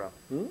 etc.,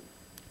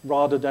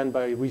 rather than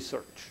by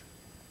research.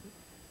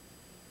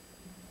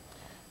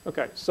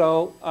 Okay,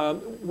 so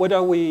what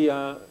are we?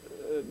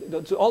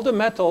 All the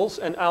metals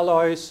and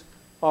alloys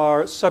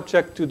are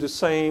subject to the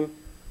same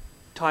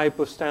type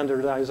of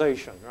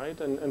standardization, right?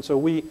 And so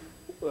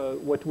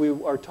what we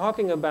are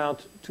talking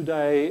about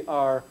today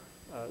are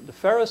the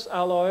ferrous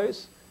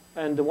alloys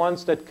and the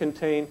ones that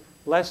contain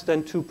less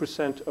than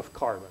 2% of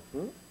carbon.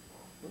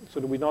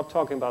 So that we're not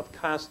talking about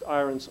cast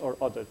irons or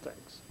other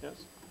things, yes?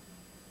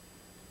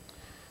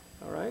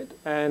 All right,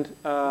 and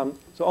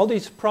so all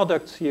these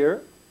products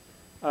here,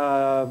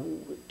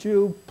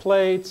 tube,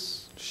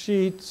 plates,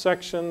 sheet,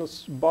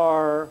 sections,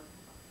 bar,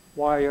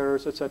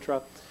 wires,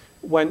 etc.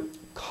 When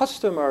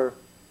customer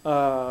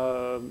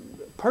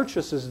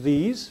purchases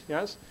these,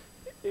 yes,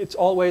 it's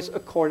always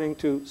according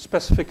to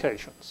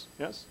specifications,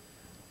 yes.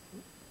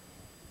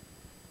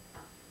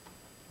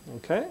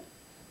 Okay?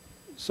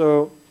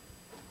 So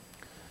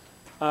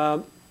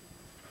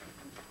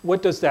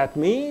what does that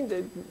mean?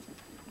 The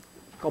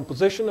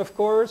composition, of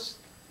course,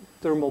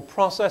 thermal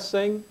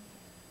processing,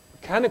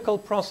 mechanical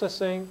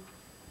processing,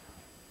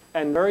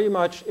 and very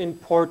much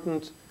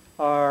important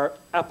are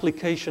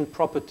application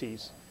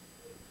properties.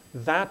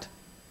 That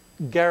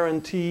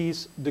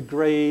guarantees the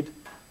grade,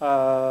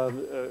 the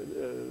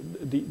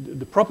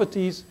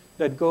properties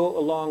that go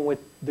along with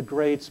the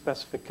grade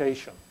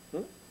specification.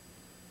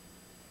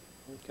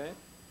 Okay?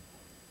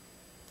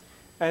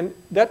 And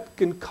that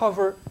can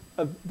cover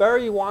a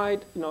very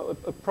wide,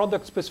 a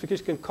product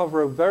specification can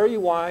cover a very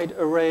wide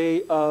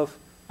array of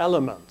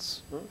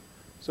elements.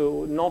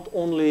 So not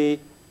only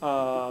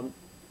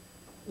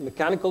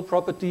mechanical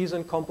properties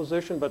and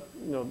composition, but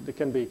there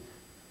can be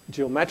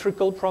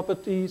geometrical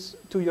properties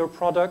to your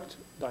product,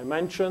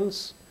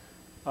 dimensions,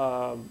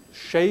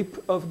 shape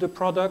of the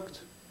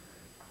product.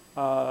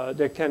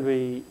 There can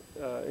be,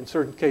 in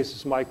certain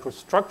cases,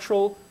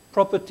 microstructural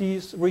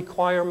properties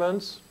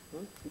requirements.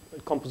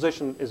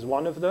 Composition is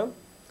one of them.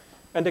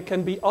 And there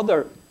can be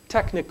other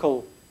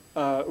technical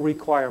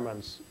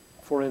requirements.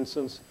 For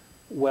instance,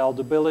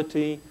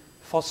 weldability,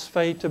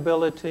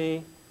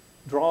 phosphatability,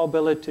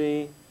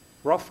 drawability,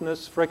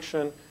 roughness,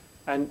 friction,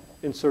 and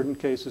in certain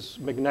cases,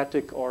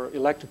 magnetic or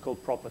electrical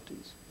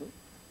properties.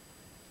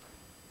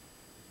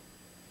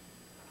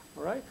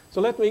 All right.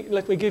 So let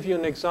me give you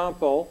an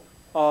example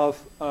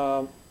of.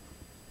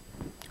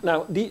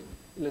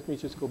 Let me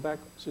just go back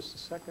just a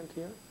second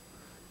here.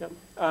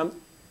 Yeah.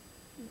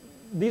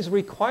 These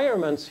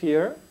requirements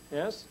here,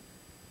 yes,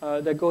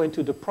 that go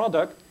into the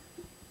product,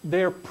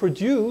 they're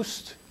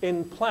produced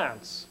in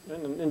plants,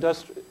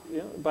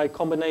 by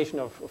combination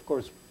of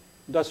course,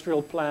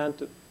 industrial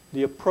plant,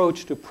 the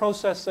approach to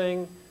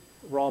processing,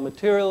 raw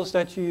materials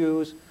that you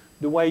use,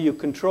 the way you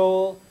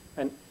control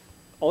and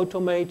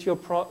automate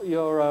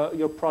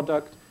your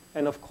product,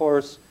 and of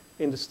course,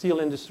 in the steel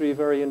industry,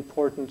 very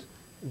important,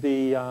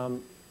 the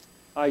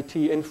IT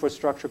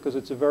infrastructure, because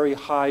it's a very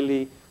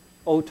highly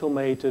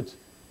automated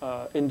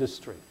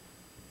industry.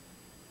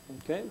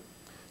 Okay,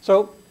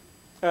 so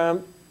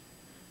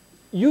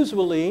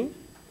usually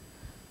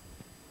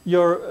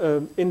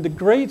you're in the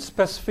grade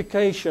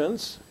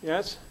specifications,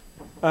 yes,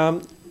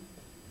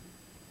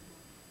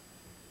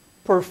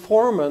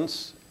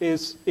 performance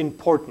is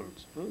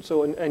important.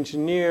 So an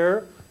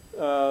engineer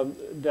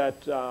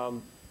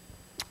that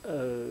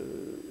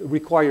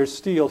requires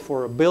steel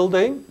for a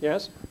building,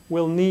 yes,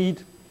 will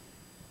need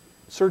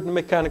certain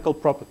mechanical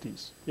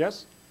properties,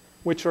 yes,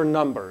 which are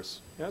numbers.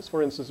 Yes,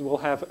 for instance, we'll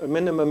have a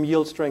minimum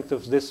yield strength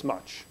of this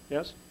much.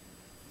 Yes,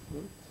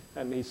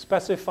 and he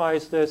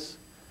specifies this.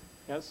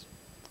 Yes,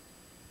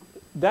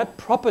 that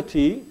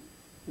property,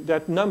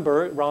 that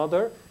number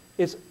rather,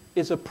 is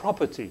a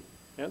property.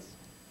 Yes,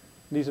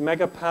 these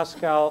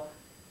megapascal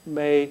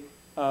may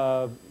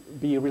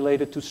be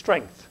related to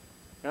strength.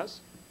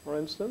 Yes, for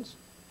instance,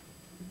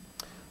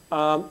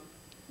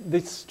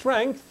 the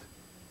strength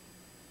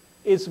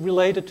is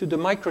related to the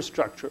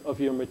microstructure of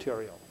your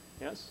material.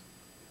 Yes,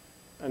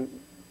 and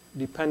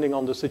depending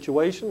on the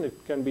situation, it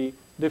can be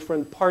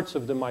different parts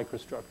of the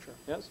microstructure.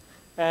 Yes,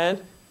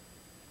 and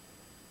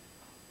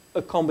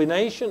a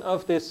combination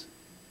of this,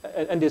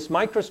 and this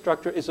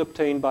microstructure is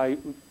obtained by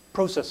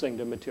processing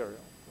the material.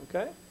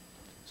 Okay,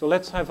 so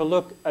let's have a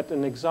look at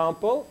an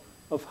example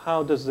of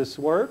how does this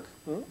work.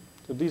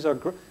 So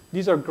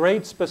these are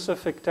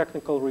grade-specific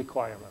technical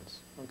requirements.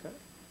 Okay,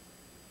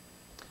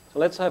 so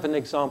let's have an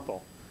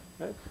example.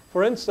 Okay?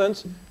 For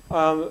instance,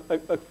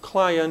 a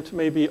client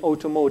may be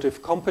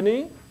automotive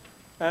company,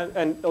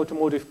 and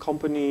automotive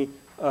company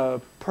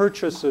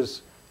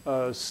purchases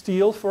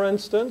steel, for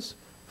instance,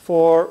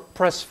 for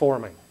press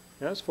forming.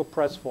 Yes, for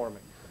press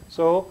forming.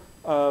 So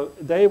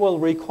they will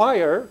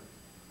require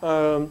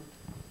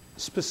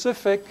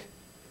specific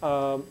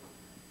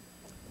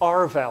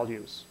R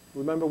values.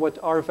 Remember what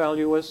R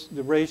value is?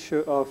 The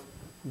ratio of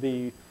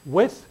the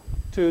width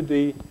to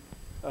the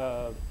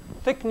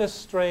thickness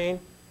strain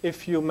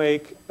if you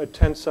make a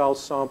tensile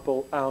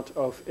sample out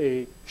of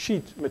a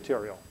sheet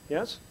material.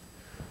 Yes?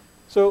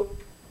 So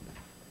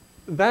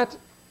that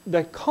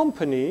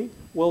company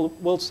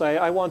will say,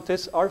 I want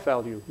this R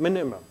value,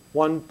 minimum,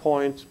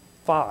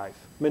 1.5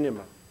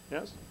 minimum.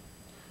 Yes?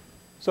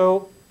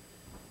 So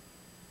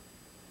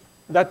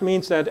that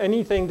means that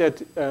anything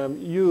that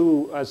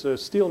you as a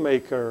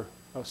steelmaker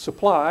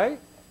supply,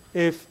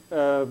 if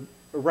a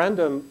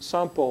random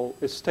sample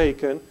is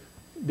taken,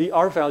 the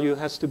R value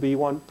has to be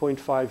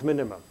 1.5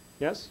 minimum.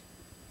 Yes?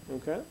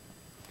 Okay.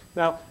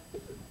 Now,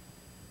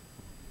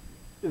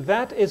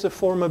 that is a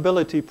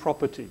formability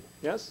property.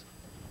 Yes?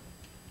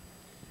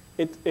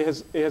 It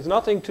has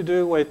nothing to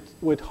do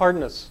with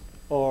hardness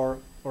or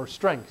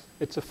strength.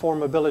 It's a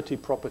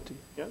formability property.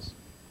 Yes?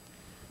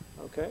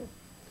 Okay.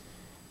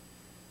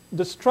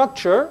 The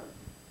structure,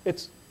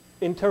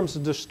 in terms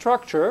of the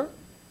structure,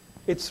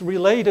 it's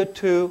related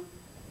to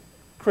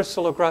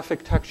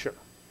crystallographic texture.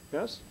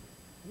 Yes?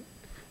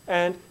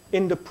 And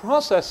in the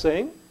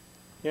processing,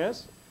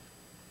 yes,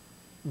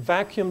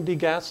 vacuum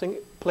degassing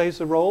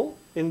plays a role.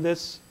 in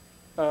this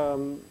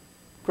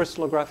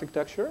crystallographic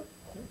texture.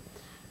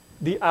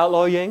 The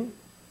alloying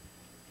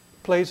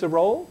plays a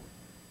role.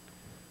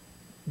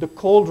 The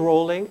cold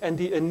rolling and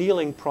the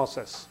annealing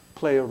process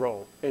play a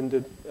role in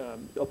the,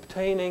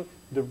 obtaining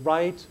the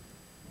right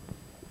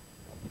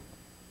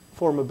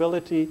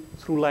formability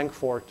through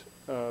Langford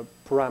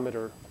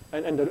parameter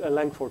and a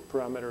Langford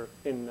parameter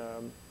in,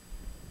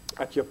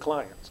 at your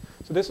clients.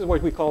 So this is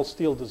what we call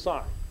steel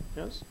design.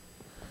 Yes.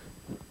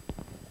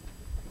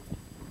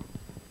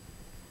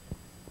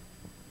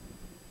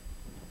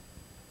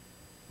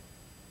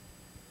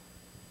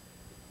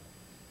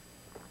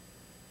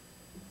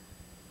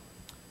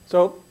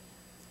 So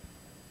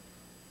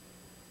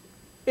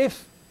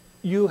if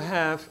you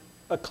have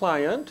a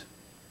client,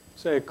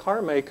 say a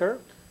car maker,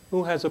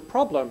 who has a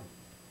problem,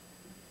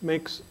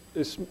 is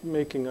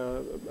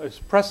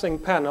pressing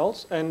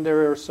panels, and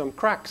there are some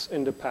cracks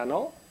in the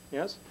panel,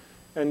 yes,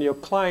 and your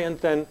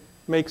client then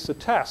makes a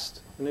test,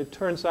 and it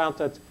turns out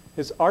that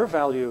his R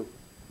value,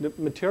 the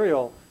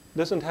material,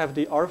 doesn't have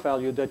the R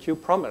value that you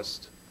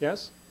promised,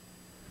 yes?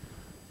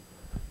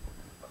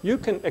 You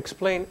can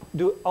explain,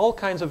 do all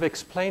kinds of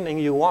explaining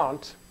you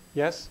want,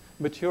 yes,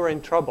 but you're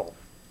in trouble,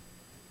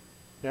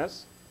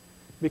 yes,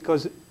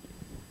 because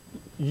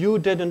you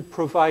didn't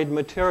provide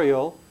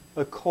material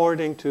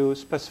according to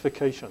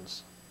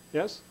specifications,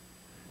 yes,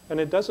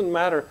 and it doesn't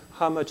matter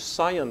how much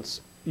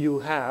science you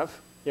have,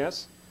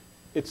 yes,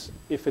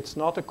 if it's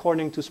not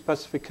according to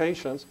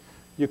specifications,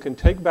 you can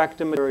take back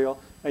the material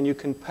and you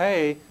can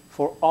pay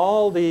for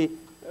all the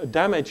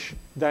damage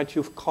that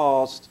you've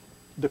caused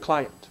the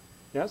client,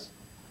 yes.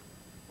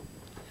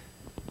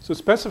 So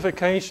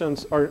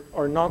specifications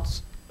are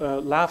not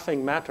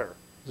laughing matter.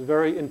 It's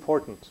very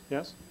important,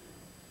 yes?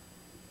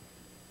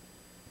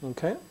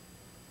 Okay.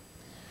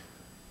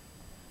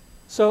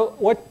 So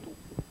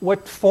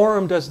what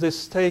form does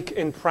this take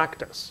in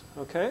practice,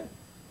 okay?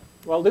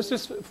 Well, this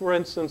is, for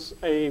instance,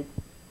 a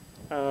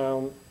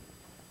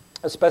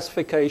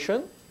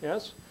specification,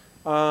 yes?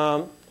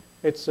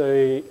 It's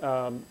a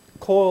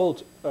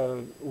cold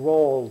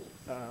rolled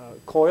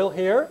coil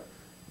here.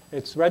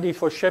 It's ready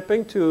for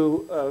shipping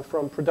to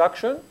from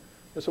production.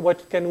 So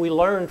what can we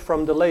learn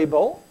from the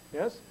label?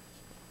 Yes.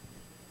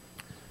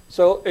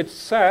 So it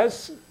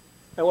says,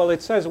 well,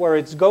 it says where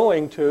it's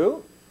going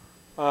to.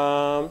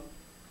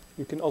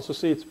 You can also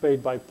see it's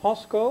paid by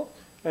POSCO,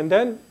 and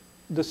then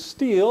the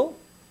steel.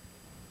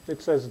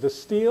 It says the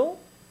steel.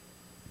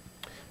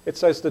 It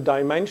says the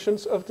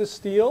dimensions of the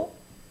steel.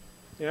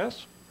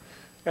 Yes,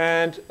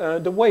 and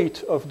the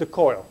weight of the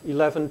coil,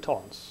 11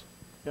 tons.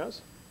 Yes,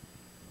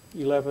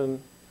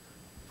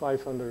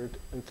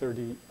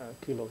 530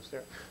 kilos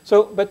there.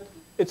 So, but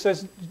it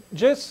says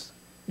JIS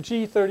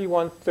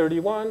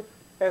G3131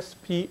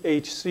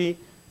 SPHC.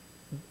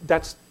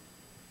 That's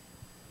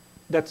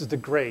the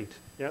grade,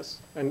 yes.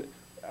 And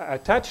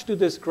attached to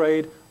this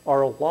grade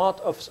are a lot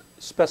of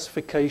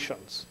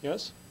specifications,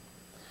 yes.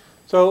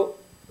 So,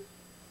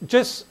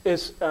 JIS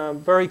is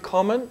very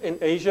common in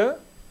Asia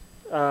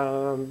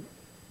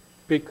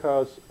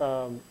because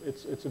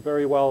it's a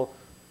very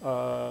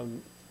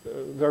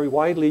very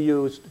widely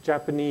used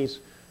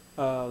Japanese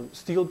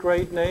steel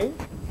grade name,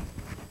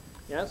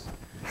 yes,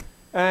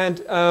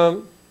 and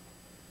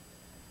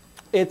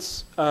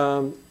it's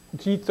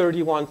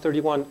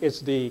G3131 is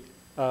the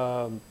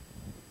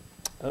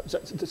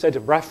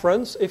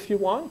reference, if you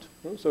want.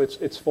 So it's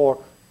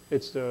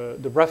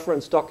the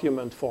reference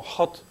document for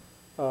hot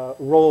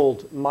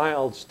rolled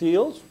mild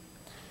steels,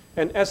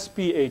 and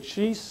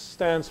SPHC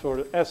stands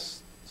for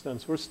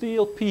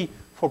steel, P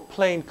for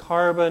plain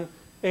carbon,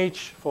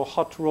 H for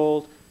hot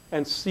rolled,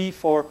 and C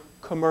for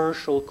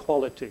commercial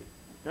quality.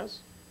 Yes?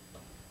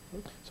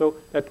 So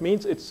that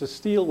means it's a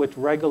steel with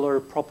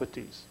regular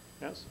properties.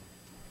 Yes?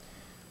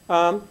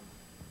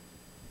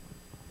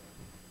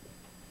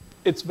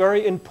 It's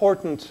very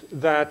important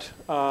that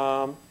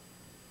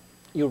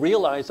you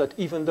realize that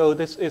even though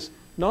this is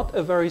not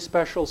a very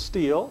special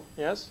steel,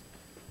 yes,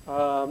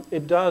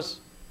 it does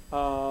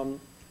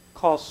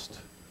cost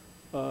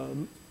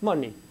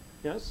money.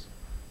 Yes?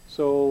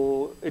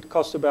 So it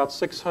costs about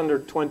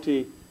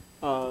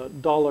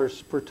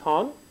 $620 per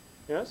ton,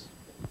 yes.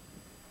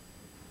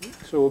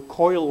 So a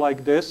coil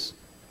like this,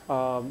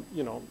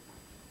 you know,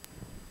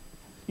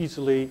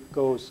 easily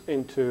goes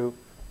into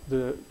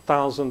the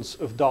thousands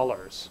of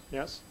dollars,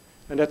 yes,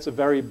 and that's a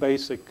very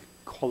basic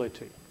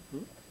quality.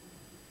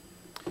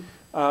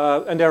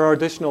 And there are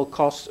additional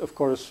costs, of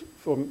course,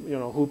 from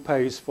who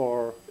pays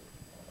for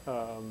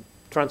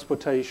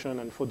transportation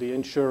and for the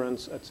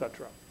insurance,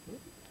 etc.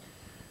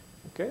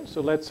 Okay,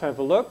 so let's have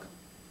a look.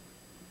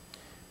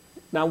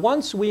 Now,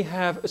 once we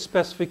have a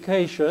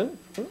specification,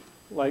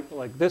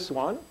 like this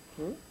one,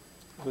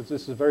 so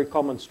this is a very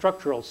common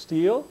structural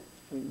steel,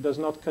 and does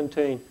not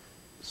contain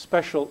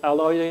special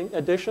alloying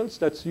additions.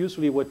 That's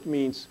usually what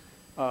means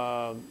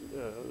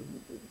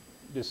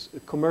this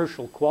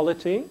commercial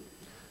quality.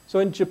 So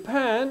in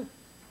Japan,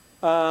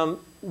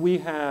 we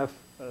have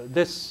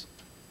this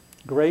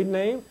grade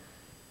name.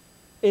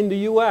 In the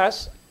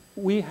US,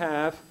 we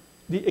have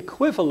the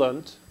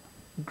equivalent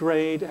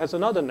grade has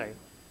another name.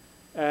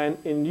 And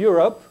in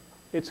Europe,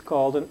 it's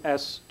called an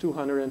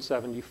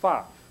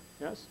S275.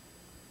 Yes?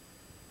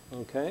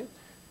 Okay.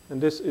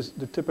 And this is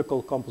the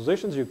typical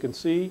compositions. You can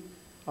see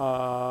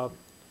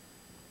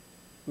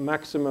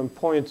maximum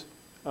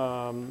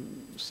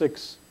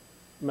 0.6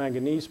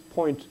 manganese,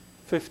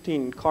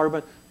 0.15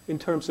 carbon. In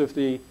terms of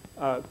the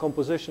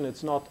composition,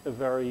 it's not a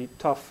very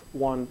tough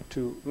one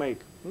to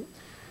make.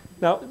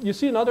 Now, you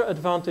see another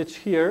advantage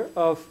here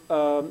of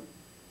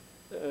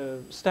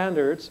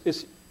standards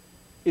is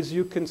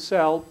you can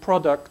sell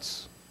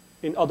products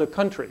in other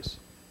countries,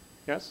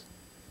 yes?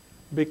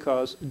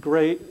 Because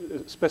grade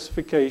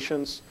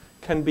specifications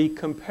can be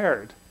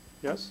compared,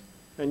 yes?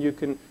 And you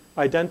can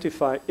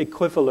identify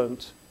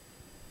equivalent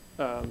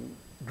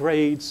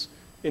grades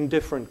in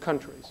different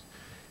countries.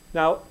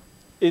 Now,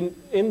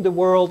 in the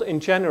world in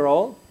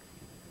general,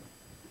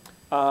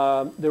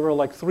 there were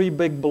like 3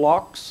 big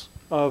blocks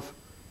of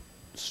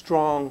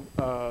strong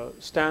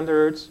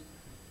standards.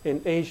 In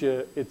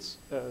Asia, it's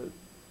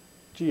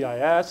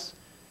GIS.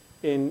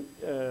 In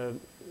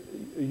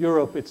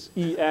Europe, it's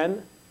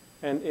EN.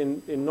 And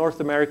in North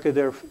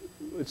America,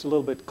 it's a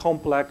little bit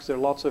complex. There are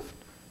lots of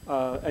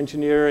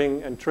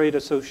engineering and trade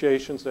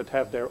associations that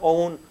have their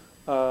own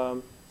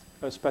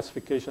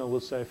specification. I will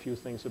say a few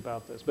things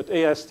about this. But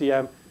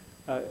ASTM,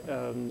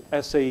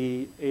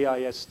 SAE,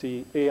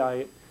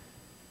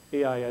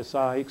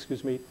 AISI,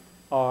 excuse me,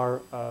 are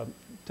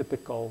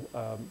typical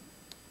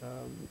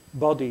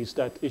bodies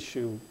that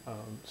issue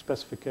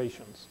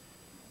specifications.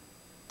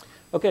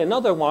 Okay,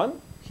 another one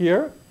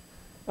here.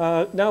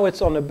 Now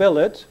it's on a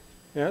billet.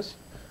 Yes.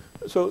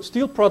 So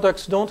steel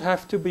products don't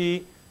have to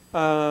be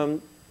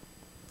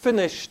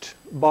finished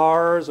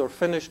bars or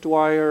finished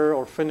wire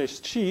or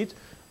finished sheet.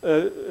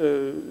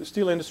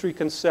 Steel industry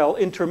can sell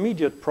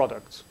intermediate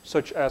products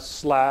such as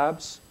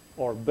slabs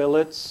or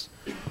billets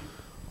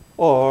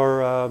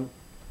or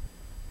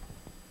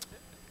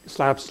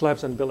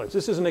slabs and billets.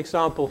 This is an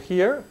example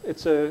here.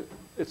 It's a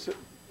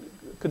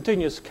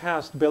continuous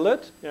cast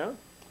billet, yeah,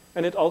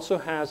 and it also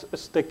has a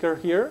sticker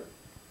here.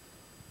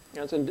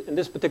 Yes, and in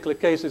this particular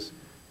case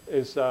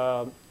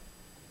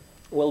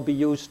will be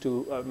used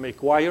to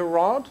make wire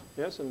rod,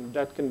 yes, and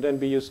that can then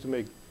be used to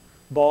make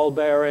ball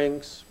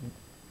bearings,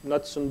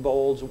 nuts and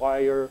bolts,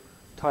 wire,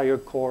 tire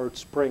cord,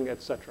 spring,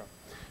 etc.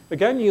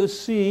 Again, you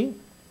see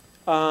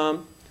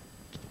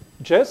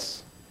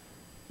GIS,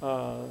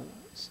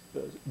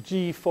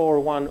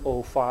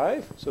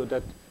 G4105, so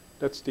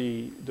that's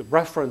the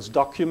reference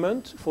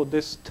document for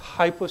this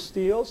type of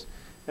steels,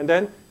 and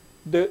then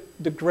the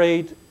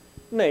grade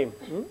name.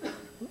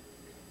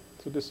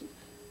 So this,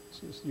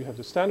 you have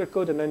the standard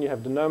code, and then you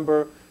have the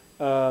number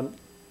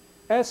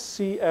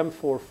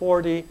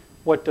SCM440.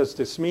 What does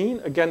this mean?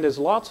 Again, there's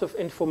lots of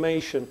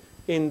information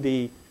in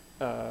the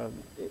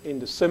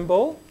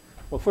symbol.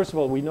 Well, first of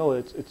all, we know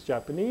it's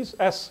Japanese.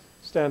 S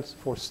stands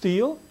for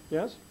steel,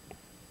 yes,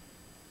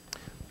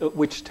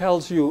 which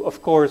tells you,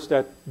 of course,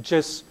 that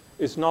GIS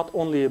is not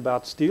only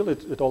about steel.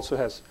 It also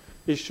has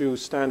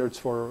standards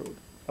for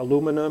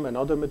aluminum and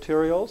other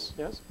materials,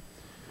 yes.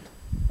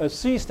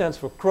 C stands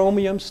for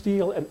chromium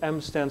steel, and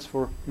M stands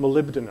for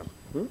molybdenum.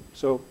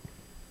 So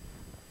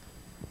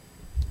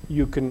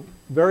you can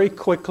very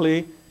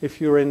quickly, if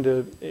you're in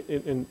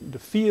the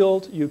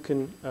field, you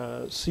can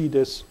see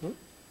this.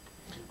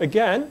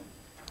 Again,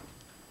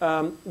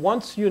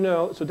 once you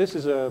know, so this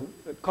is a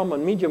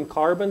common medium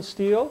carbon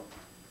steel,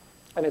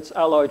 and it's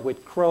alloyed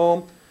with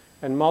chrome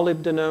and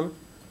molybdenum.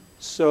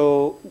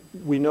 So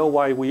we know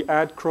why we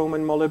add chrome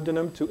and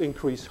molybdenum to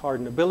increase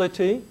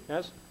hardenability,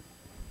 yes.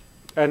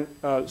 And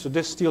so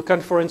this steel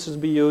can, for instance,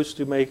 be used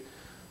to make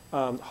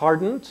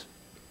hardened,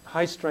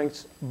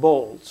 high-strength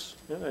bolts.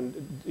 Yeah? And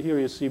here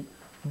you see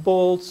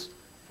bolts,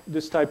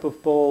 this type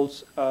of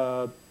bolts,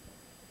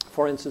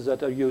 for instance,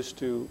 that are used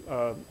to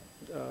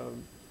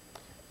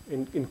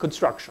in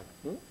construction.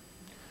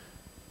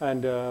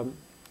 And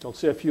I'll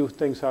say a few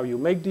things how you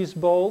make these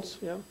bolts.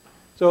 Yeah.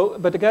 So,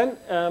 but again,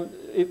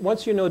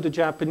 once you know the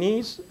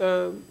Japanese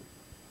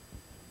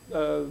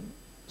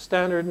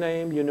standard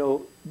name, you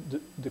know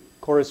the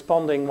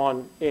corresponding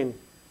one in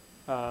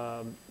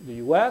the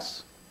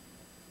US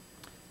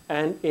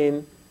and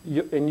in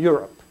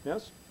Europe.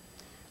 Yes.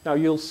 Now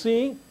you'll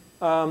see,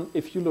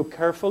 if you look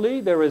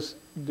carefully, there is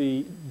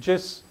the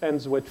GIS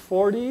ends with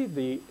 40.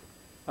 The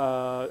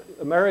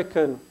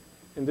American,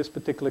 in this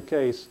particular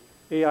case,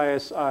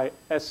 AISI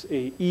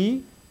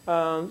SAE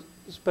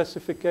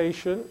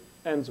specification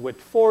ends with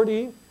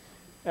 40,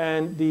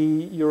 and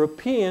the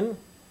European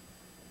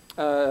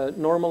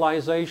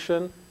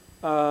normalization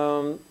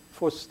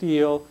for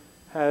steel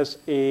has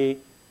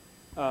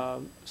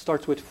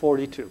starts with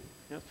 42.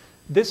 Yes?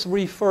 This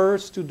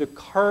refers to the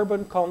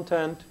carbon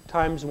content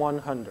times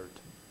 100.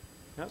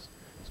 Yes?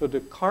 So the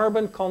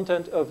carbon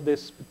content of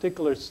this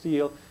particular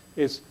steel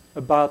is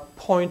about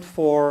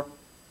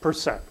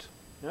 0.4%.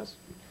 Yes?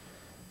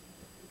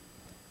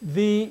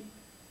 The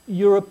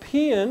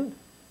European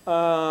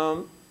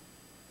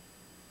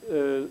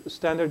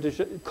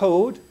standard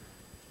code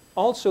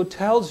also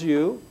tells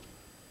you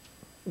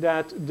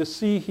that the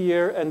C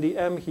here and the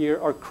M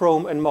here are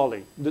chrome and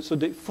moly. So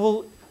the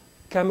full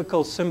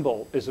chemical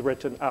symbol is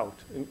written out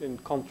in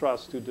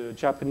contrast to the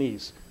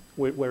Japanese,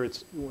 where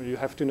you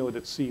have to know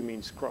that C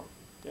means chrome.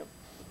 Yeah.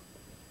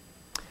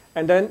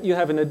 And then you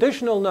have an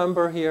additional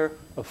number here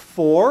of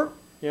 4,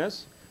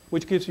 yes,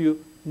 which gives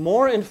you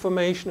more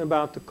information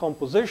about the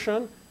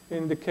composition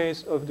in the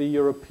case of the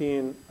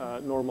European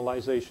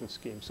normalization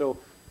scheme. So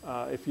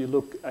if you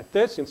look at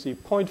this, you can see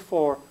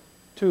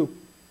 0.42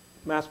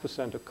 mass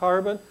percent of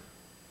carbon.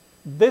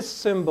 This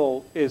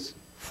symbol is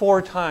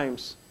 4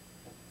 times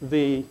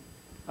the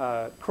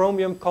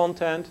chromium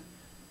content.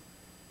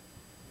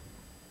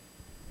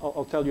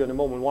 I'll tell you in a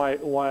moment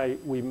why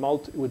we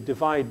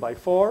divide by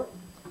 4.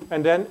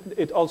 And then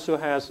it also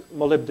has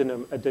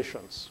molybdenum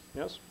additions.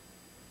 Yes?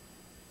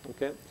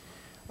 Okay.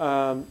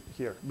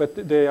 Here.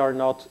 But they are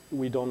not,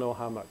 we don't know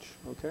how much.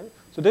 Okay.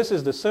 So this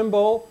is the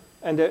symbol.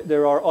 And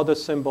there are other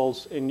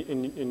symbols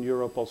in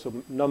Europe, also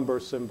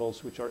number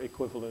symbols, which are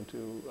equivalent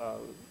to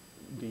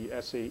the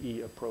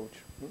SAE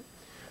approach.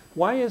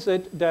 Why is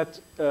it that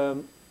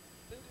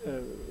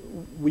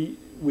we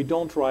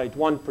don't write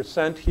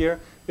 1% here?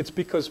 It's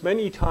because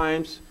many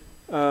times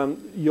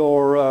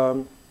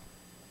your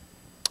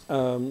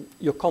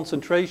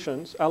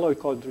concentrations, alloy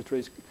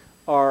concentrations,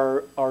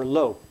 are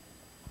low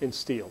in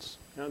steels.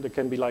 Yeah? They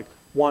can be like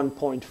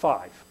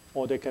 1.5,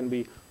 or they can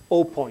be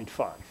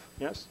 0.5.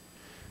 Yes.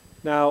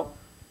 Now,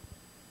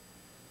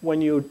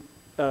 when you're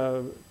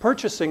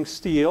purchasing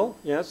steel,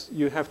 yes,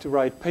 you have to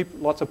write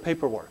lots of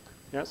paperwork,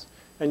 yes,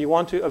 and you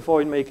want to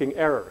avoid making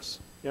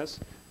errors, yes,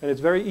 and it's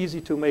very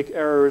easy to make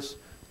errors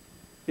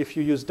if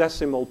you use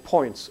decimal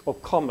points or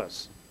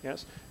commas,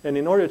 yes, and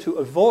in order to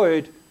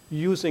avoid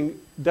using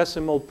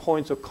decimal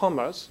points or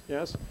commas,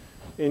 yes,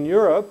 in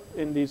Europe,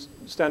 in these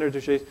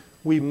standardizations,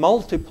 we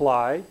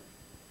multiply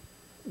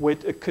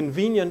with a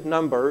convenient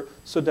number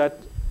so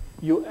that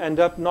you end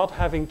up not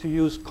having to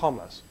use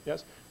commas,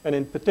 yes? And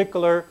in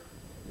particular,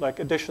 like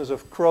additions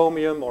of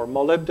chromium or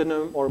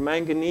molybdenum or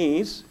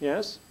manganese,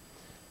 yes?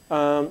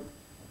 You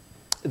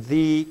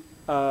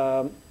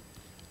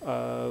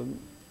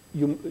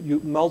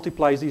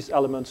multiply these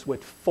elements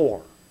with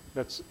 4.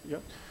 That's, yeah.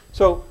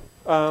 So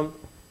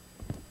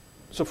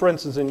for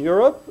instance, in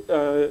Europe,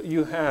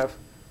 you have,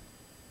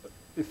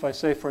 if I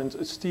say, for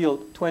instance, steel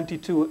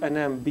 22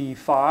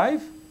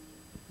 NmB5,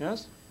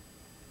 yes?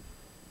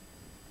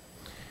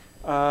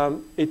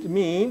 It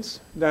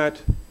means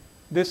that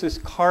this is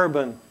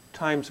carbon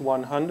times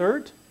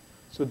 100.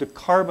 So the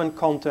carbon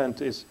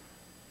content is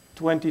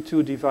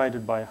 22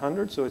 divided by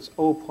 100, so it's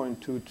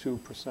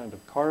 0.22%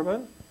 of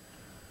carbon.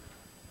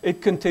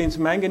 It contains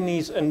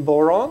manganese and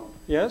boron,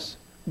 yes?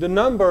 The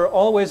number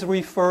always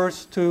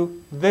refers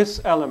to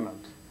this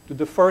element, to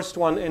the first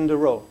one in the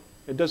row.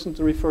 It doesn't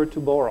refer to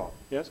boron,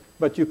 yes?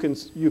 But you can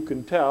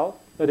tell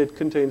that it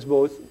contains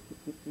both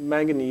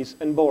manganese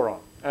and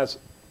boron as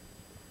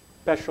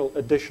special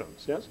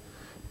additions, yes?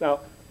 Now,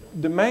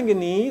 the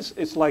manganese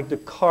is like the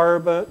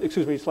carbon, it's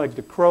like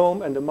the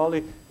chrome and the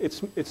moly,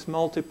 it's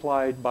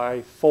multiplied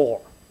by 4,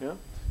 yeah?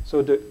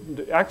 So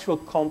the actual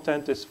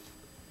content is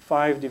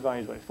 5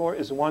 divided by 4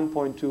 is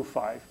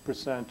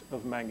 1.25%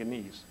 of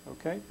manganese,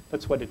 okay?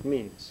 That's what it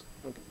means,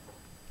 okay?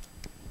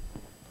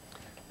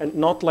 And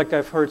not like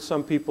I've heard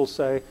some people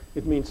say,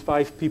 it means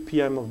 5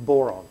 ppm of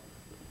boron.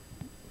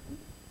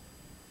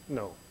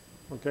 No,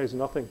 okay, it's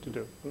nothing to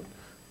do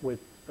with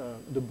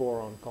the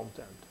boron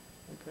content.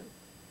 Okay.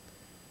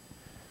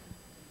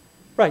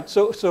 Right.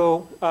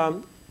 So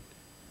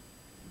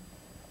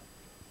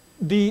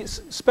the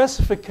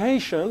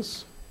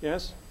specifications,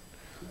 yes.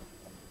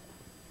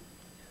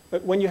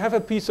 When you have a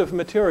piece of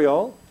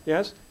material,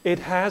 yes, it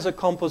has a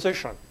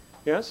composition,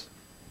 yes.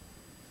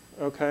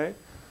 Okay.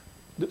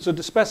 So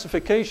the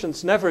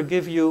specifications never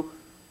give you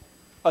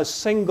a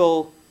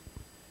single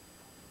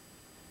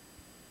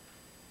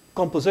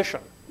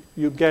composition.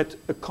 You get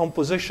a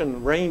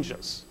composition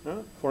ranges.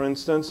 For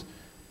instance,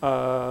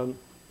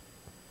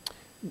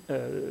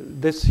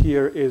 this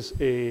here is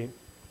the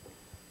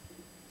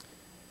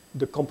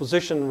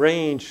composition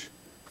range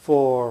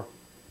for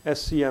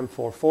SCM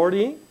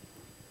 440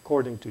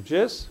 according to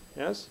GIS.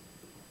 Yes.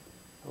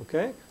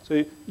 Okay.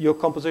 So your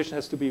composition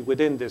has to be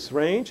within this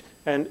range,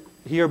 and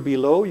here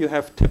below you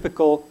have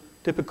typical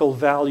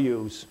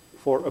values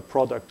for a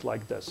product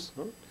like this.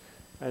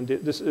 And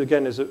this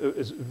again is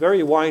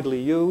very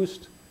widely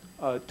used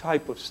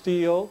type of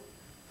steel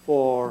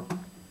for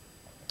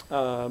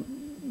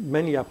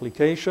many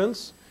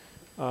applications.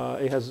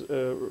 It has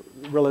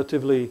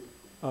relatively,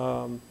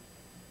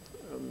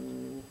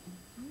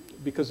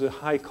 because of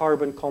high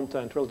carbon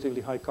content,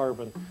 relatively high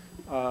carbon,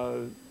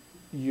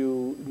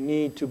 you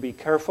need to be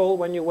careful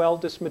when you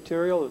weld this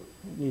material.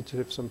 You need to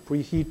have some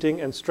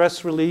preheating and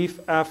stress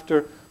relief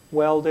after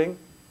welding.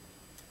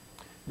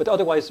 But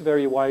otherwise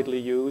very widely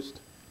used.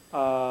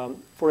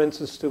 For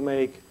instance, to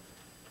make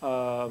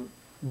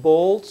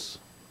bolts,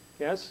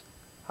 yes?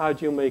 How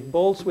do you make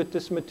bolts with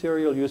this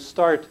material? You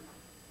start,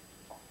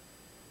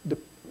 a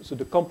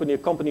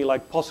company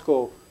like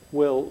POSCO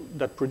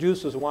that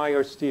produces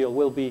wire steel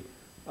will be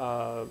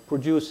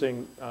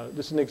producing,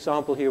 this is an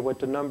example here what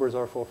the numbers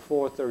are for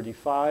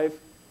 435.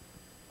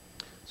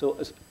 So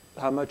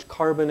how much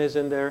carbon is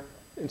in there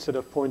instead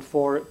of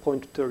 0.4,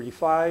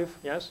 0.35,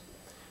 yes?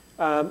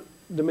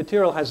 The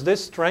material has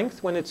this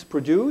strength when it's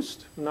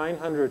produced,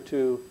 900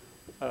 to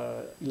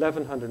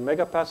 1100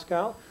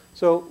 megapascal.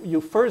 So you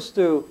first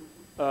do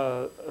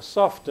a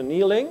soft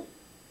annealing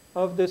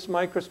of this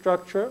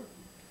microstructure.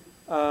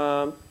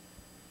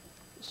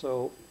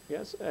 So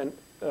yes, and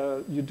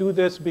you do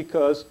this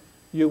because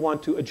you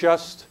want to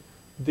adjust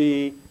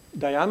the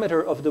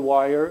diameter of the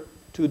wire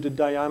to the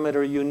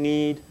diameter you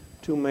need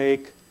to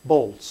make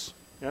bolts,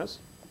 yes,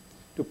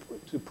 to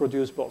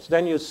produce bolts.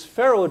 Then you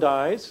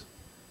spherodize.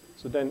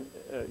 So then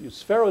you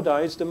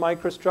spherodize the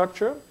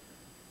microstructure.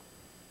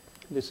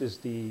 This is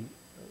the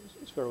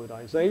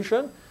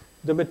spherodization.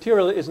 The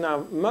material is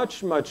now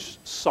much, much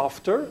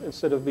softer.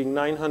 Instead of being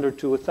 900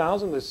 to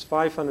 1,000, it's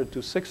 500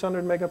 to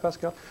 600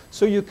 megapascal.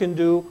 So you can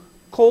do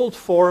cold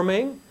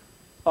forming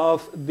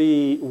of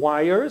the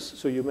wires.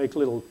 So you make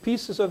little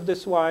pieces of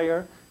this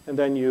wire, and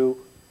then you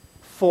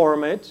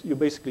form it. You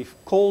basically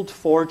cold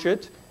forge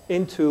it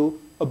into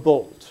a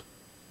bolt.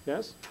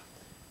 Yes?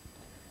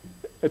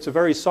 It's a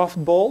very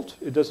soft bolt.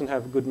 It doesn't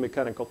have good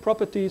mechanical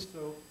properties.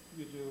 So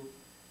you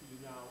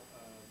now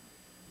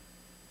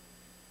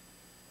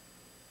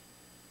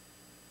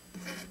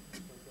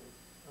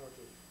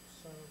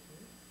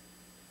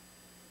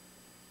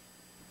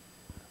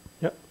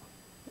yeah, I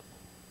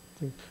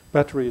think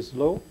battery is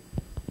low.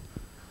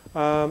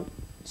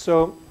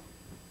 So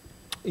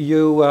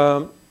you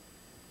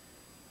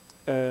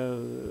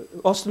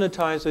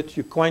austenitize it,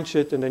 you quench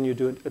it, and then you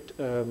do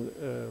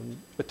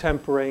a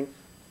tempering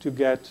to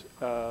get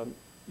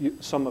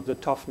some of the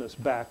toughness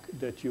back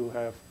that you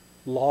have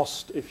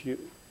lost that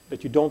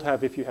you don't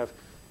have if you have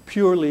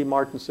purely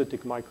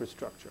martensitic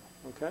microstructure.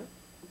 Okay.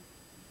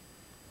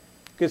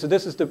 Okay. So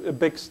this is a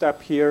big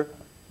step here.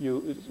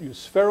 You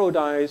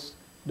spherodize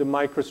the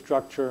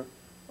microstructure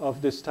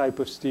of this type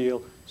of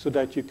steel so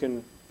that you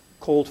can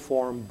cold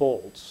form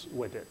bolts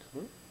with it.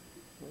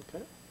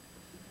 Okay.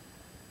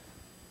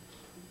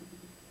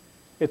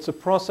 It's a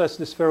process,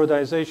 this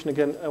spherodization,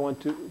 again, I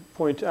want to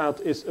point out,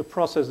 is a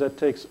process that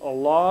takes a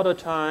lot of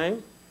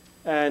time.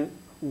 And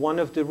one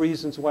of the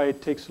reasons why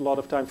it takes a lot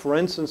of time, for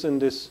instance, in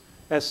this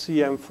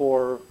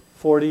SCM440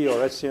 or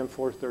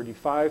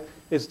SCM435,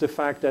 is the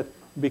fact that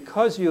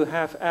because you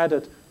have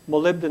added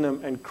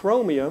molybdenum and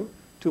chromium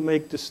to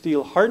make the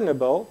steel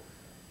hardenable,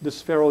 the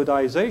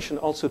spherodization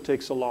also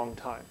takes a long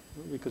time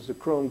because the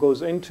chrome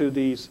goes into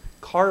these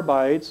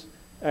carbides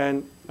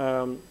and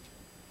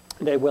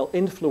they will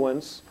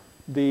influence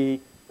the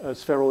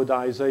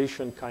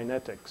spherodization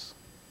kinetics.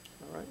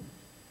 All right.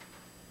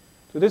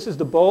 So this is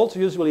the bolt,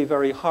 usually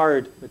very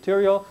hard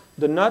material.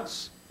 The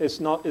nuts is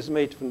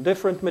made from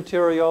different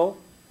material,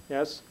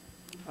 yes,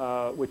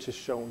 which is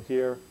shown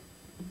here.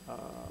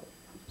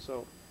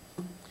 So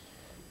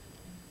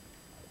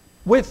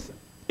with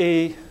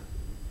a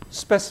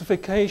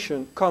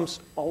specification comes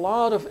a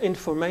lot of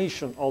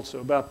information also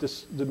about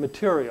the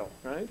material,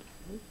 right?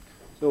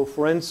 So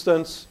for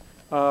instance,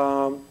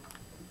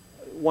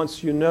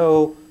 once you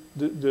know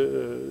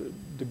the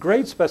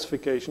grade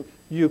specification,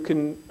 you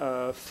can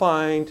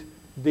find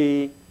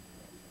the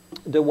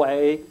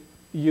way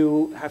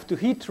you have to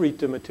heat treat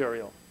the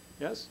material,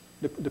 yes?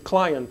 The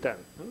client then.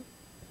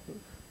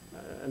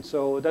 And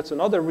so that's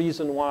another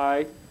reason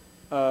why,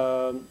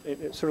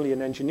 certainly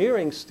in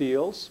engineering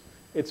steels,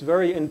 it's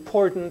very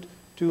important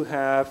to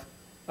have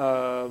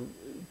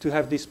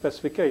these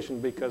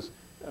specifications because,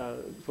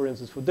 for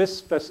instance, for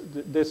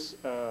this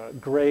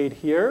grade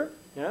here,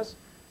 yes,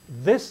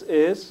 this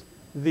is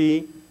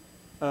the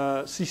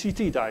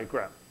CCT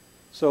diagram.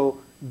 So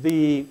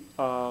the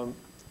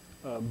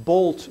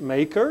bolt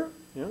maker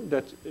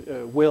that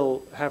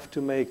will have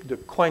to make the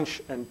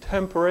quench and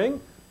tempering,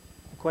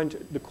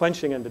 the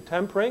quenching and the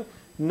tempering,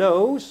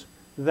 knows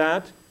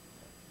that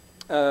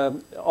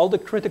all the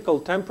critical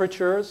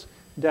temperatures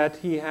that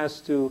he has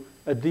to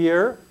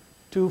adhere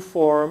to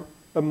form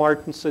a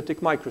martensitic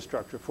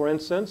microstructure. For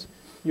instance,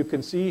 you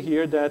can see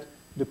here that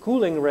the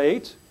cooling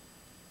rate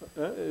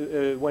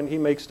when he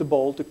makes the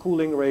bolt, the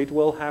cooling rate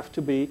will have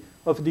to be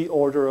of the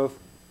order of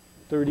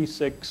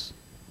 36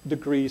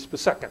 degrees per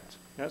second,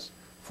 yes,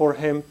 for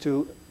him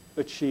to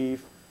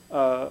achieve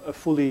a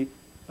fully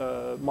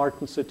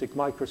martensitic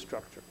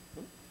microstructure.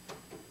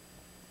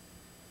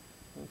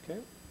 Okay.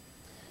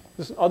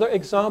 There's another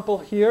example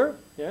here,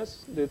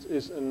 yes, this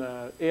is an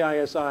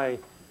AISI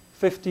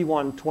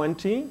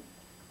 5120.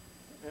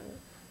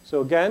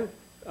 So again,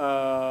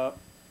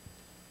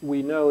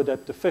 we know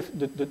that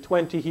the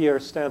 20 here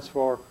stands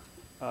for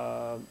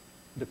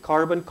the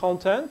carbon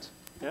content,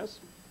 yes.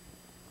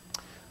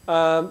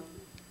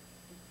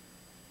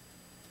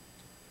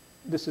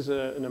 This is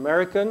an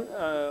American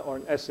or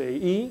an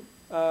SAE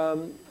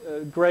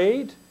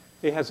grade.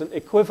 It has an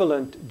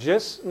equivalent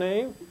GIS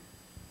name,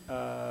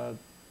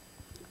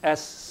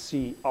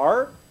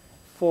 SCR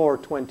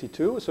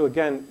 422. So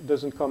again, it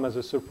doesn't come as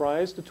a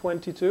surprise, the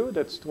 22.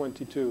 That's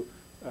 22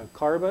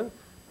 carbon.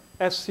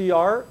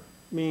 SCR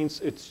means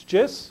it's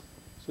GIS,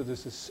 so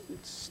this is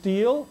it's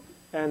steel,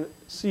 and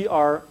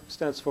CR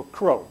stands for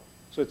chrome.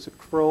 So it's a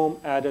chrome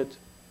added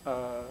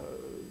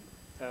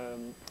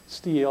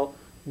steel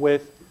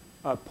with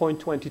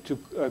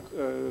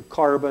 0.22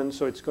 carbon,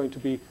 so it's going to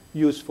be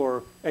used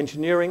for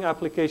engineering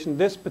application.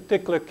 This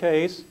particular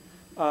case,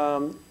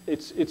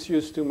 it's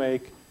used to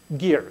make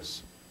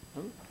gears.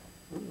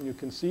 You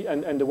can see,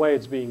 and the way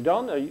it's being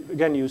done,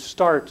 again, you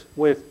start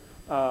with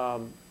a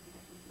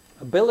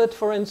billet,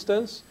 for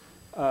instance,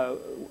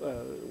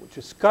 which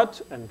is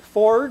cut and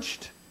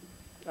forged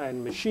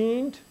and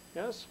machined,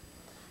 yes?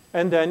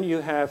 And then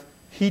you have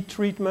heat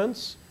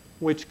treatments,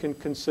 which can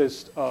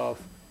consist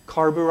of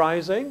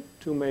carburizing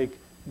to make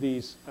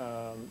these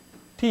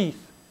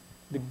teeth,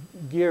 the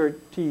gear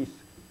teeth,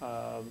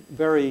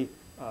 very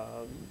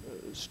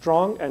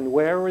strong and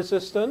wear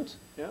resistant,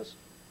 yes?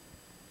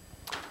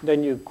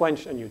 Then you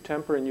quench and you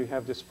temper and you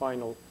have this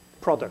final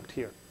product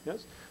here,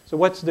 yes? So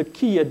what's the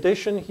key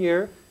addition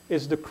here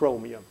is the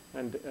chromium.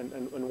 And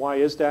why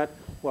is that?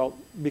 Well,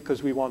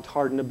 because we want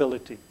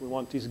hardenability. We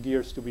want these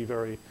gears to be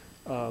very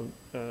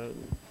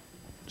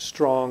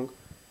strong,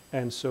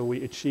 and so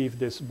we achieve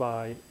this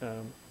by...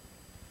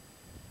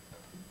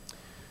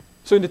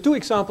 So in the two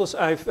examples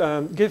I've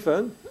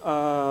given,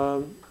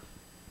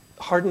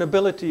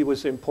 hardenability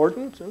was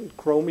important,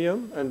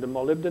 chromium and the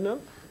molybdenum.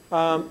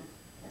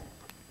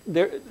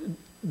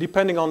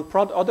 Depending on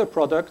other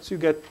products, you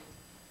get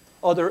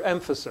other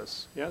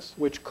emphasis, yes,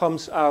 which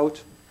comes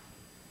out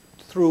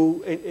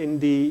through in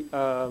the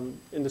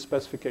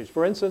specification.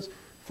 For instance,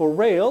 for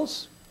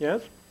rails,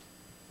 yes,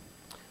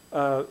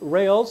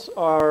 rails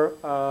are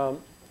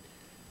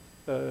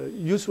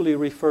usually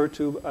referred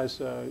to as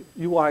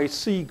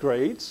UIC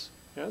grades,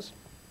 yes,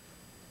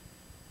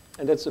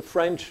 and that's a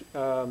French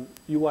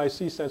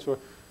UIC stands for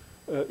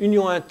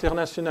Union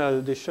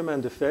Internationale des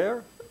Chemins de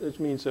Fer. It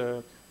means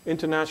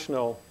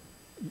International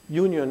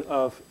Union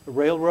of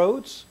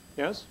Railroads,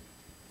 yes,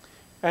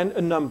 and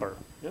a number.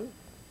 Yeah?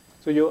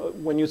 So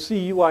when you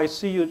see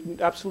UIC, you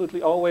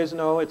absolutely always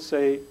know it's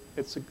a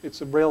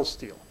rail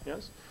steel,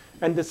 yes.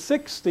 And the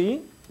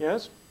 60,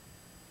 yes,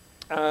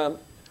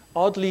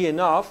 oddly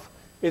enough,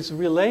 is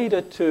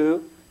related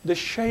to the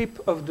shape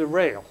of the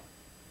rail,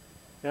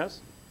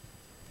 yes.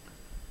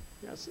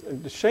 Yes,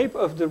 and the shape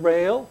of the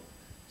rail.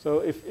 So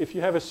if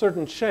you have a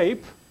certain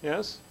shape,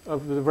 yes,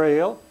 of the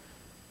rail,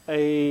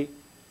 1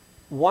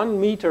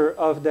 meter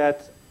of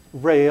that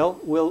rail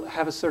will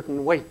have a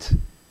certain weight,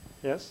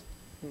 yes.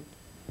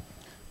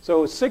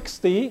 So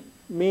 60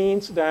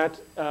 means that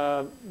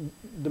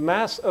the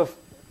mass of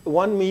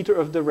 1 meter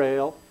of the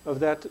rail of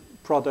that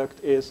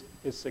product is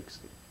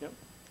 60.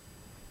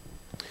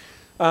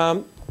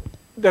 Yeah.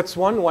 That's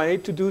one way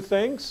to do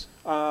things.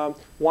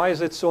 Why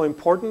is it so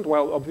important?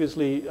 Well,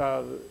 obviously,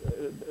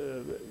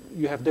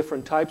 you have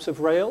different types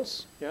of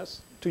rails.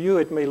 Yes. To you,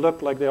 it may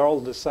look like they're all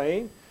the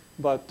same,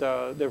 but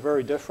they're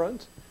very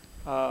different.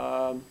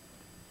 So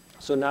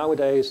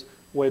nowadays,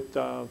 with,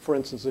 for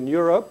instance, in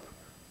Europe,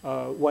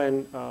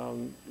 when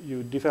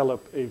you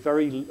develop a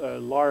very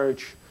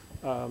large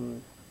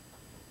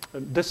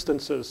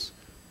distances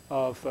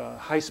of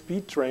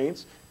high-speed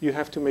trains, you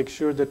have to make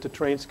sure that the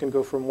trains can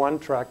go from one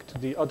track to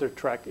the other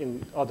track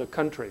in other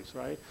countries,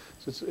 right?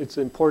 So it's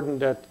important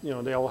that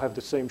they all have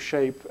the same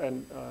shape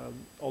and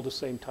all the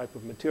same type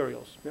of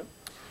materials. Yeah?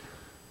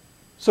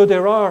 So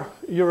there are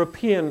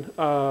European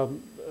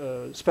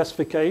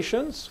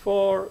specifications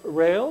for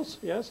rails,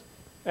 yes,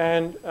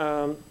 and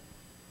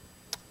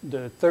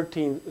the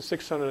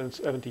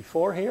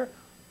 13674 here,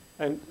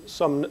 and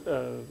some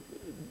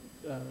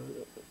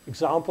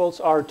examples,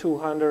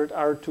 R200,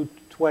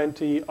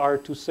 R220,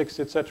 R260,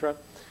 etc.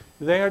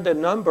 There the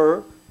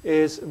number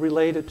is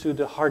related to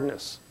the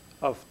hardness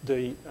of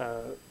the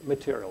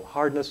material,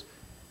 hardness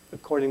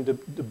according to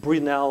the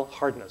Brinell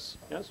hardness,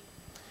 yes?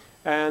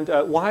 And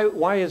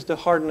why is the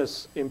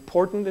hardness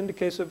important in the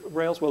case of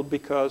rails? Well,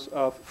 because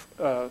of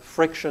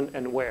friction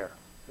and wear.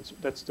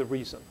 That's the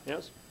reason,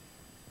 yes?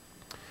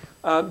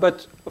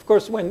 But of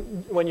course,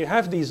 when you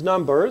have these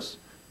numbers,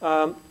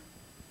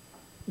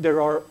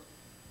 there are,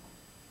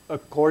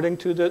 according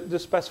to the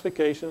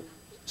specification,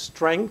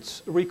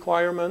 strength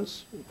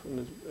requirements.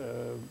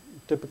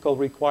 Typical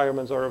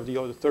requirements are of the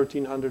order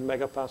 1300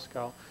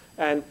 megapascal,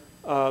 and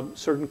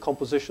certain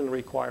composition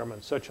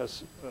requirements, such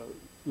as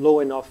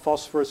low enough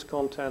phosphorus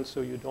content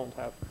so you don't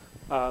have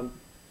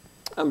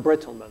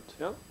embrittlement.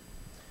 Yeah?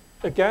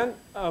 Again,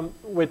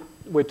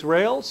 with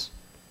rails,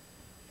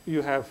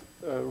 you have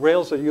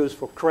rails that are used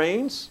for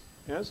cranes,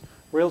 yes?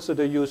 Rails that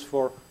are used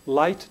for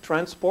light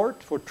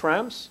transport, for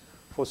trams,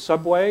 for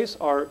subways,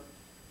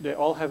 they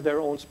all have their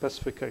own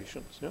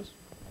specifications, yes?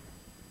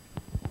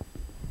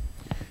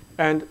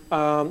 And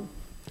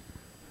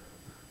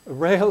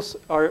rails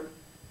are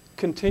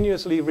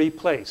continuously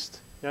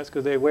replaced, yes,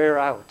 because they wear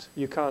out.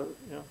 You can't,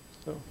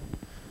 so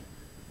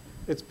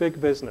it's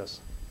big business.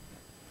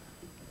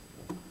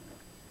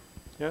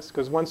 Yes,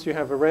 because once you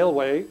have a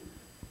railway,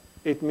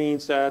 it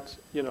means that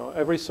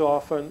every so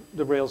often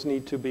the rails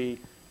need to be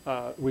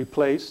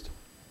replaced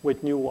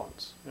with new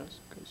ones. Yes,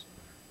 because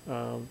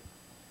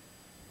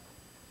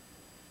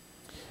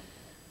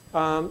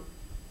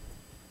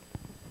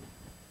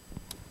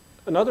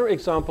Another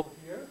example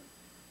here,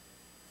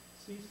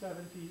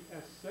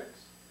 C70S6,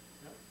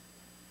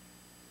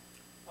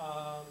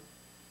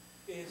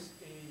 is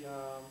a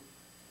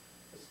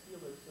steel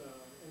that's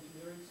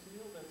engineering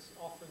steel that's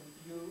often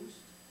used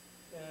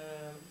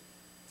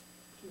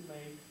to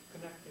make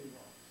connecting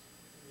rods.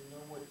 You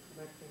know what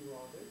connecting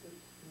rod is? It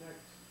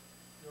connects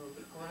your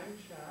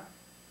crankshaft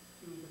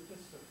to the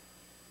piston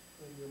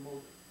in your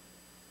motor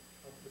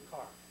of the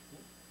car.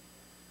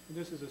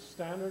 This is a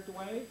standard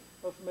way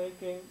of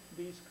making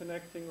these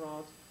connecting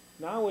rods.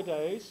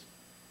 Nowadays,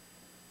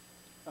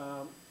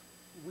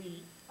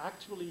 we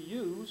actually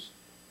use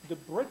the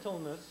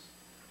brittleness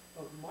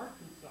of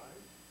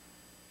martensite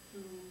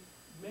to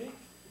make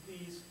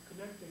these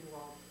connecting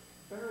rods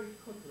very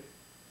quickly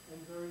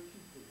and very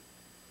cheaply.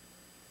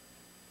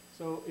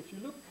 So if you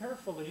look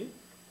carefully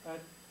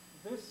at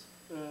this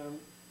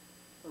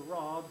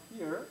rod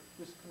here,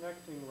 this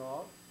connecting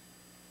rod,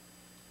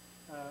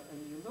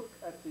 and you look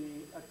at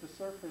the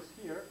surface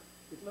here,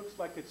 it looks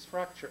like it's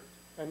fractured,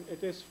 and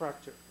it is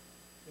fractured.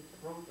 It's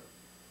broken.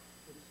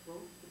 It's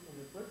broken in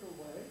a brittle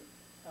way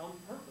on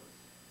purpose,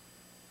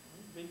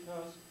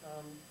 because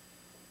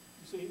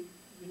you see,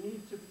 you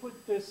need to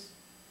put this.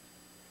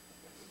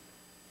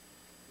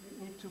 You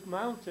need to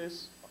mount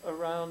this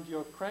around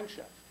your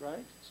crankshaft,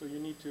 right? So you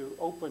need to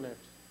open it.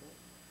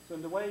 So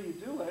the way you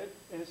do it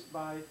is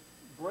by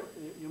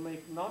you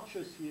make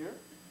notches here.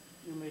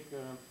 You make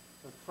a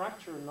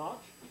fracture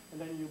notch,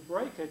 and then you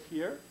break it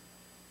here,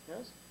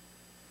 yes,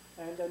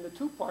 and then the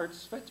two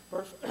parts fit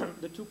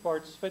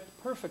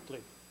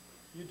perfectly.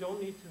 You don't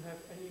need to have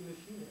any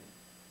machining.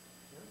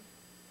 Yes?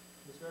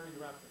 It's very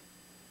rapid.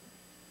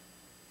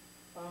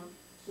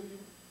 So you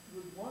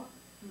would want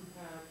to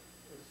have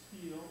a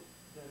steel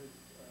that is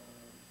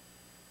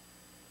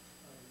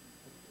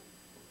of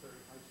very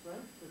high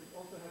strength, but it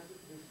also has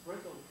this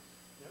brittleness.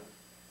 Yes,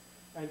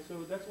 and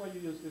so that's why you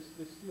use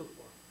this steel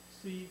form,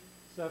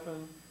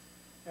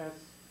 C7S6.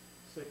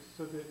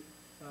 So the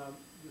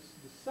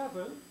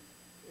 7,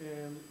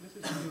 and this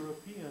is a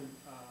European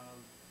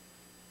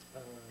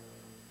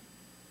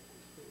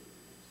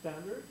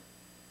standard,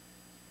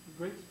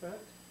 great spec.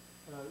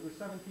 The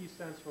 7P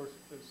stands for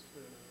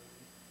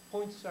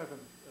 0.7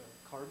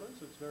 carbon,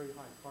 so it's very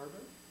high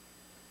carbon.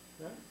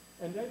 Yeah?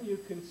 And then you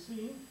can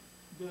see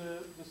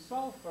the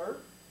sulfur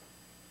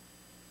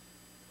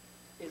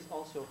is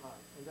also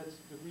high, and that's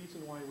the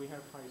reason why we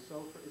have high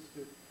sulfur, is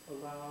to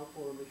allow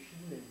for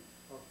machining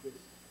of this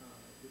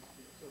steel.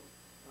 So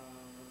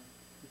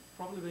you've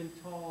probably been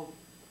told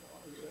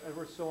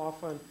ever so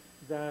often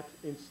that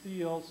in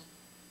steels,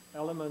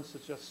 elements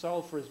such as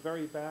sulfur is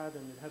very bad,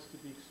 and it has to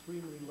be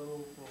extremely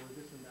low for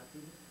this and that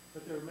reason.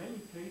 But there are many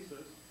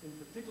cases, in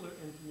particular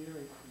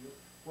engineering steel,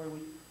 where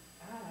we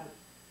add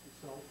the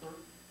sulfur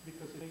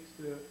because it makes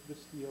the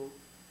steel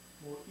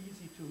more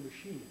easy to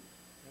machine.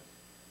 Yes?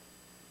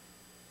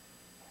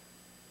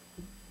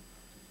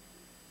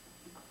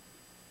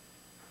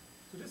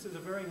 So this is a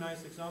very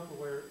nice example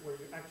where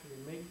you actually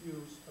make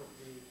use of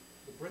the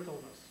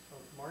brittleness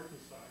of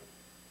martensite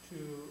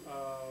to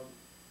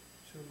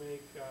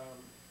make a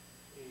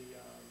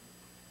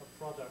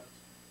product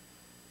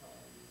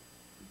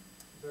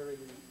very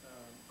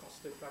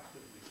cost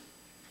effectively.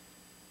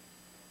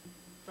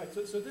 Right,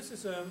 so this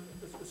is a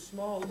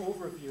small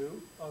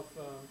overview of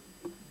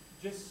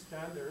GIST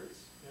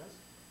standards, yes?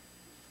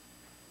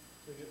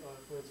 So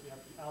for instance, you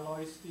have the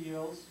alloy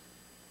steels,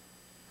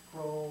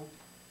 chrome,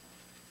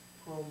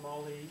 chrome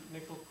moly,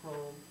 nickel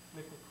chrome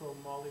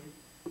moly,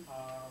 and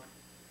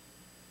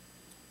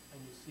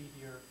you see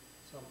here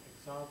some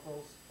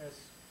examples,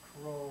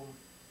 S-chrome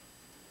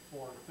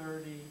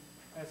 430,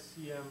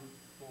 SCM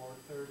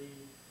 430.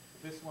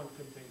 This one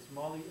contains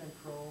moly and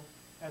chrome.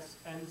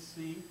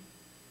 SNC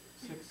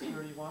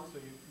 631, so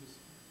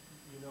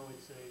you know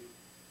it's a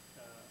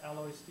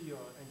alloy steel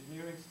or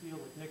engineering steel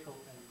with nickel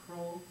and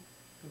chrome,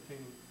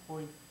 containing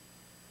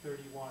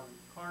 0.31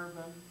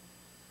 carbon.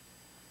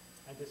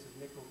 And this is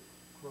nickel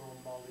chrome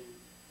moly.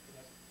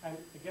 Yes. And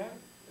again,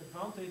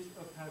 advantage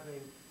of having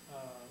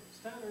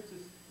standards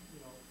is,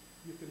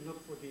 you can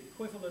look for the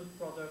equivalent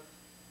product,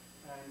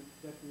 and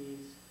that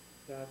means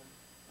that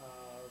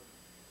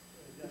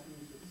the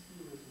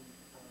steel is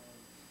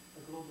a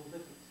global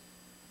difference.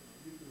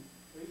 You can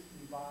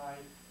basically buy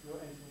your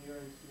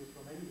engineering steel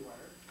from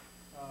anywhere,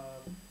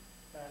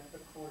 and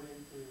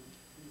according to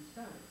these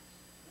standards.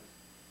 Yes?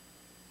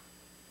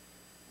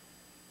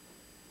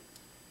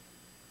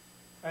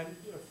 And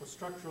for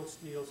structural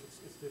steels,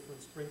 it's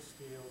different. Spring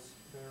steels,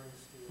 bearing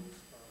steels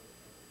are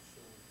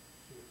shown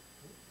here.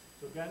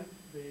 So again,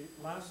 the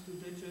last two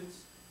digits,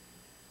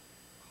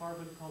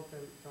 carbon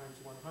content times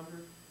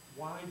 100.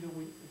 Why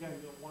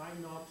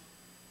not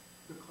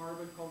the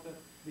carbon content?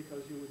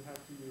 Because you would have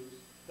to use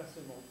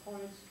decimal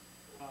points,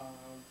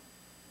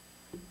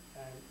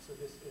 and so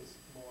this is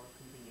more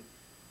convenient.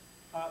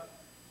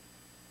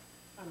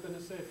 I'm going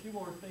to say a few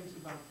more things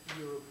about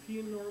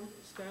European norm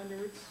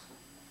standards,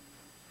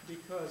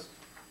 because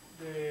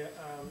the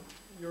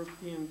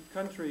European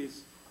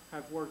countries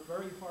have worked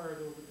very hard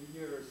over the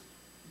years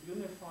to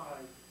unify,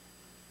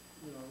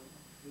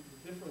 the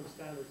different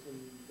standards in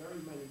very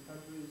many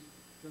countries.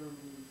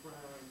 Germany,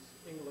 France,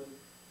 England,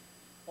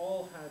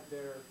 all had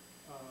their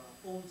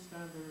own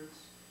standards.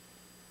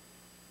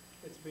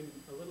 It's been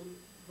a little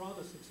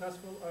rather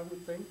successful, I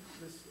would think,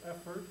 this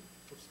effort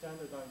of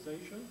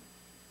standardization.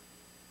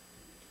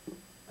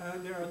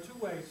 There are two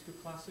ways to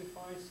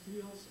classify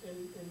steels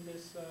in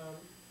this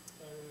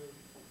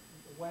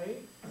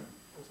way.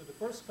 And so the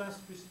first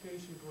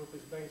classification group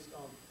is based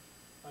on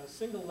a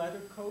single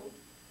letter code,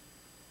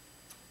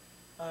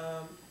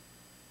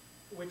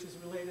 which is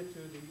related to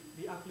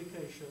the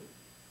application,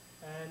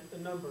 and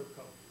a number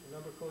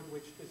code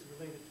which is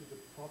related to the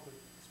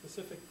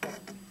specific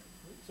property.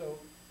 So,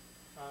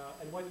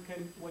 and what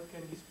can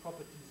these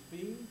properties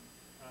be?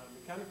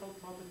 Mechanical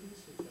properties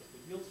such as the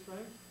yield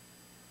strength,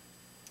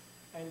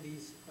 and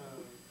these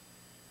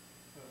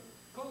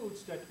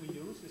codes that we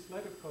use, this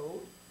letter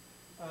code,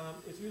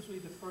 is usually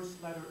the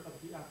first letter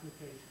of the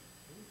application.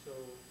 So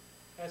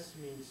S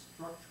means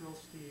structural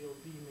steel,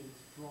 D means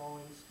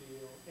drawing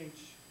steel,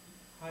 H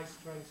high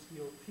strength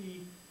steel,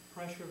 P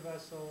pressure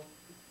vessel,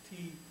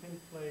 T thin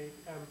plate,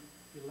 M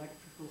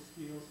electrical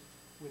steels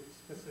with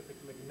specific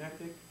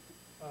magnetic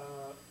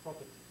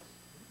properties.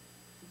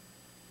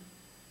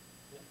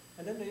 Yeah.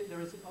 And then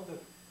there is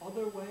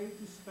another way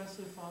to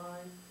specify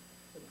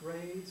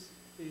grades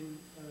in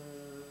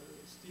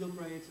steel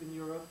grades in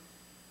Europe,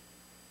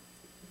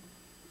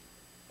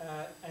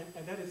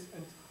 and that is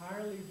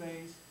entirely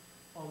based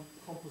on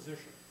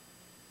composition.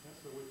 Yeah,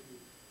 so when you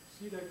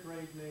see that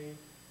grade name,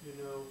 you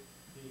know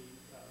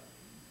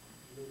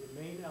the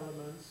main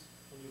elements,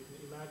 and you can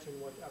imagine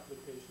what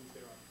applications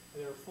there are.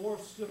 And there are 4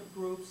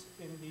 subgroups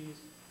in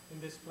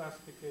this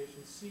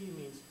classification. C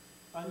means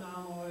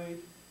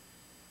unalloyed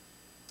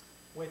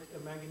with a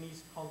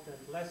manganese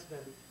content less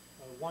than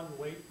 1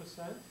 weight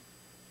percent.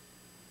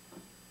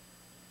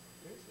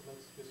 Okay, so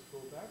let's just go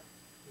back.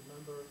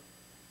 Remember,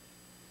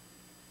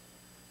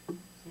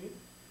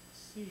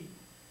 see,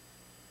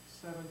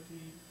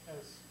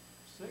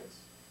 C70S6,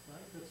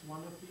 right? That's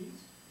one of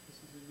these. This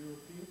is a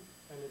European,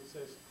 and it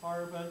says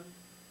carbon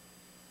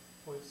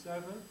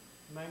 0.7,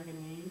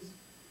 manganese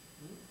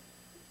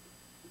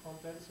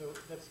content. So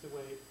that's the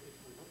way it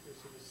would look.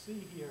 So the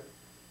C here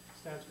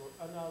stands for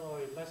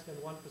unalloyed, less than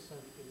 1%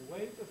 in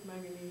weight of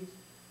manganese.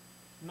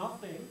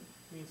 Nothing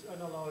means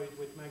unalloyed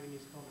with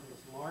manganese content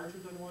larger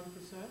than 1%,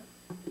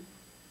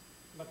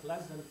 but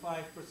less than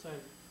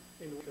 5%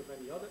 in weight of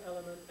any other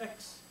element.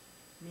 X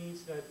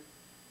means that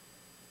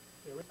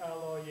there is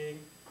alloying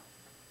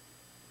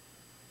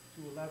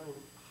to a level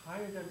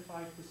higher than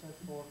 5%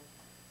 for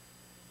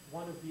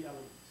one of the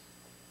elements,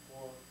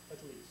 or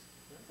at least.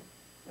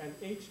 Yeah? And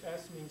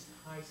HS means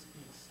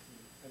high-speed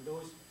steel, and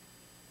those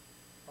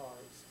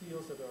are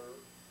steels that are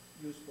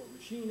used for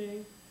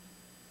machining,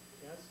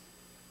 yes,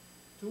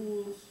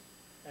 tools,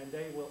 and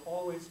they will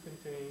always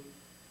contain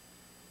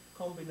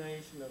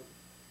combination of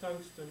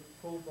tungsten,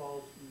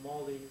 cobalt,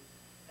 moly,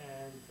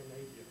 and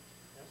vanadium.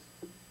 Yes,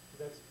 so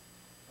that's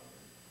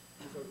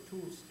these are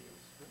tool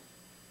steels. Yes?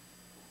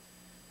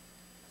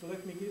 So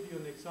let me give you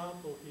an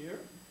example here.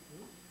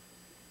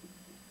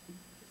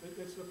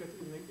 Let's look at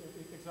an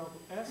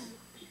example S.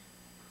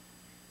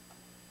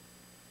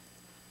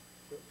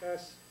 So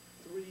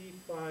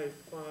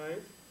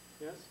S355,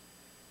 yes,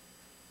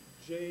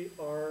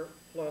 JR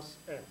plus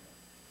N.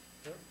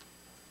 Yeah?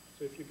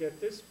 So if you get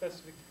this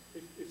specific,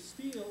 if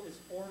steel is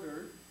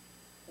ordered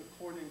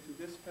according to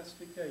this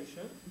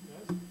specification,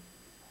 yes,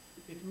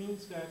 it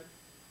means that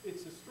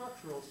it's a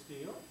structural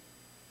steel.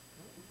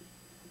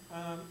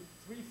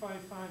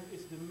 355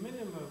 is the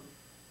minimum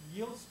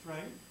yield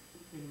strength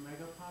in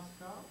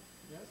megapascal.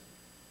 Yes.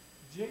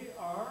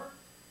 JR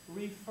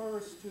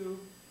refers to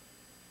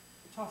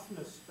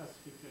toughness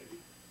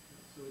specification.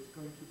 So it's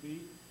going to be,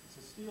 it's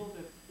a steel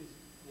that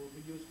will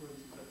be used, for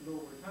instance, at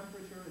lower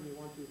temperature, and you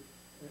want to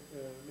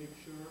make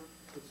sure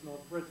it's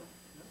not brittle.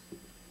 Yes?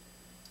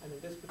 And in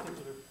this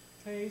particular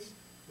case,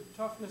 the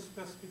toughness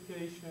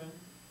specification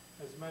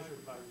as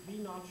measured by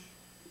V-notch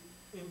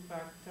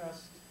impact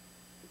test,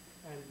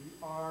 and the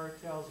R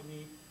tells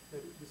me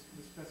that the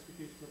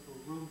specification is for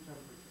room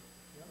temperature.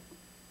 Yeah?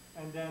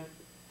 And then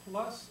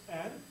plus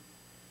N,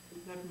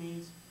 that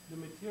means the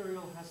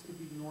material has to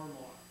be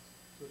normalized.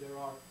 So there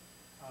are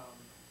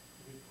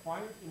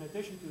required, in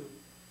addition to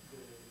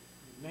the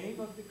name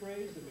of the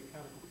grade, the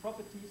mechanical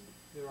properties,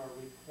 there are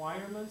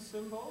requirement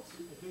symbols,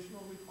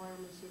 additional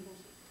requirement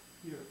symbols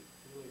here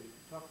related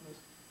to toughness,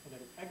 and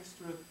then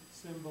extra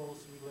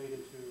symbols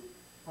related to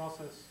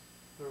process,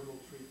 thermal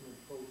treatment,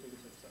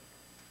 coatings, etc.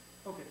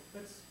 Okay,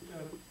 let's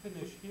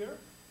finish here.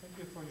 Thank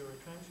you for your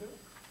attention,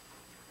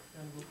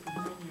 and we'll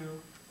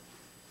continue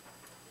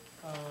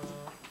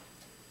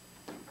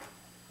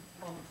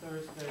on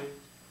Thursday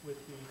with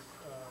these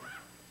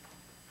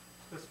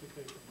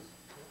specifications.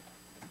 Okay.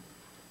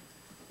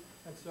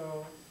 And so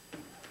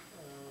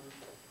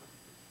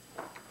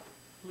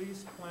please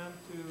plan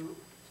to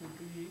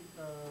be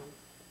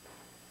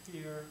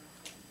here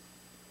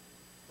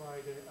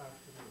Friday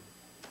afternoon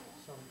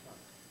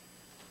sometime.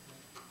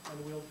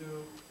 And we'll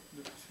do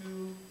the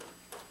 2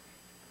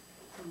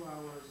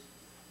 hours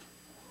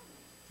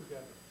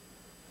together.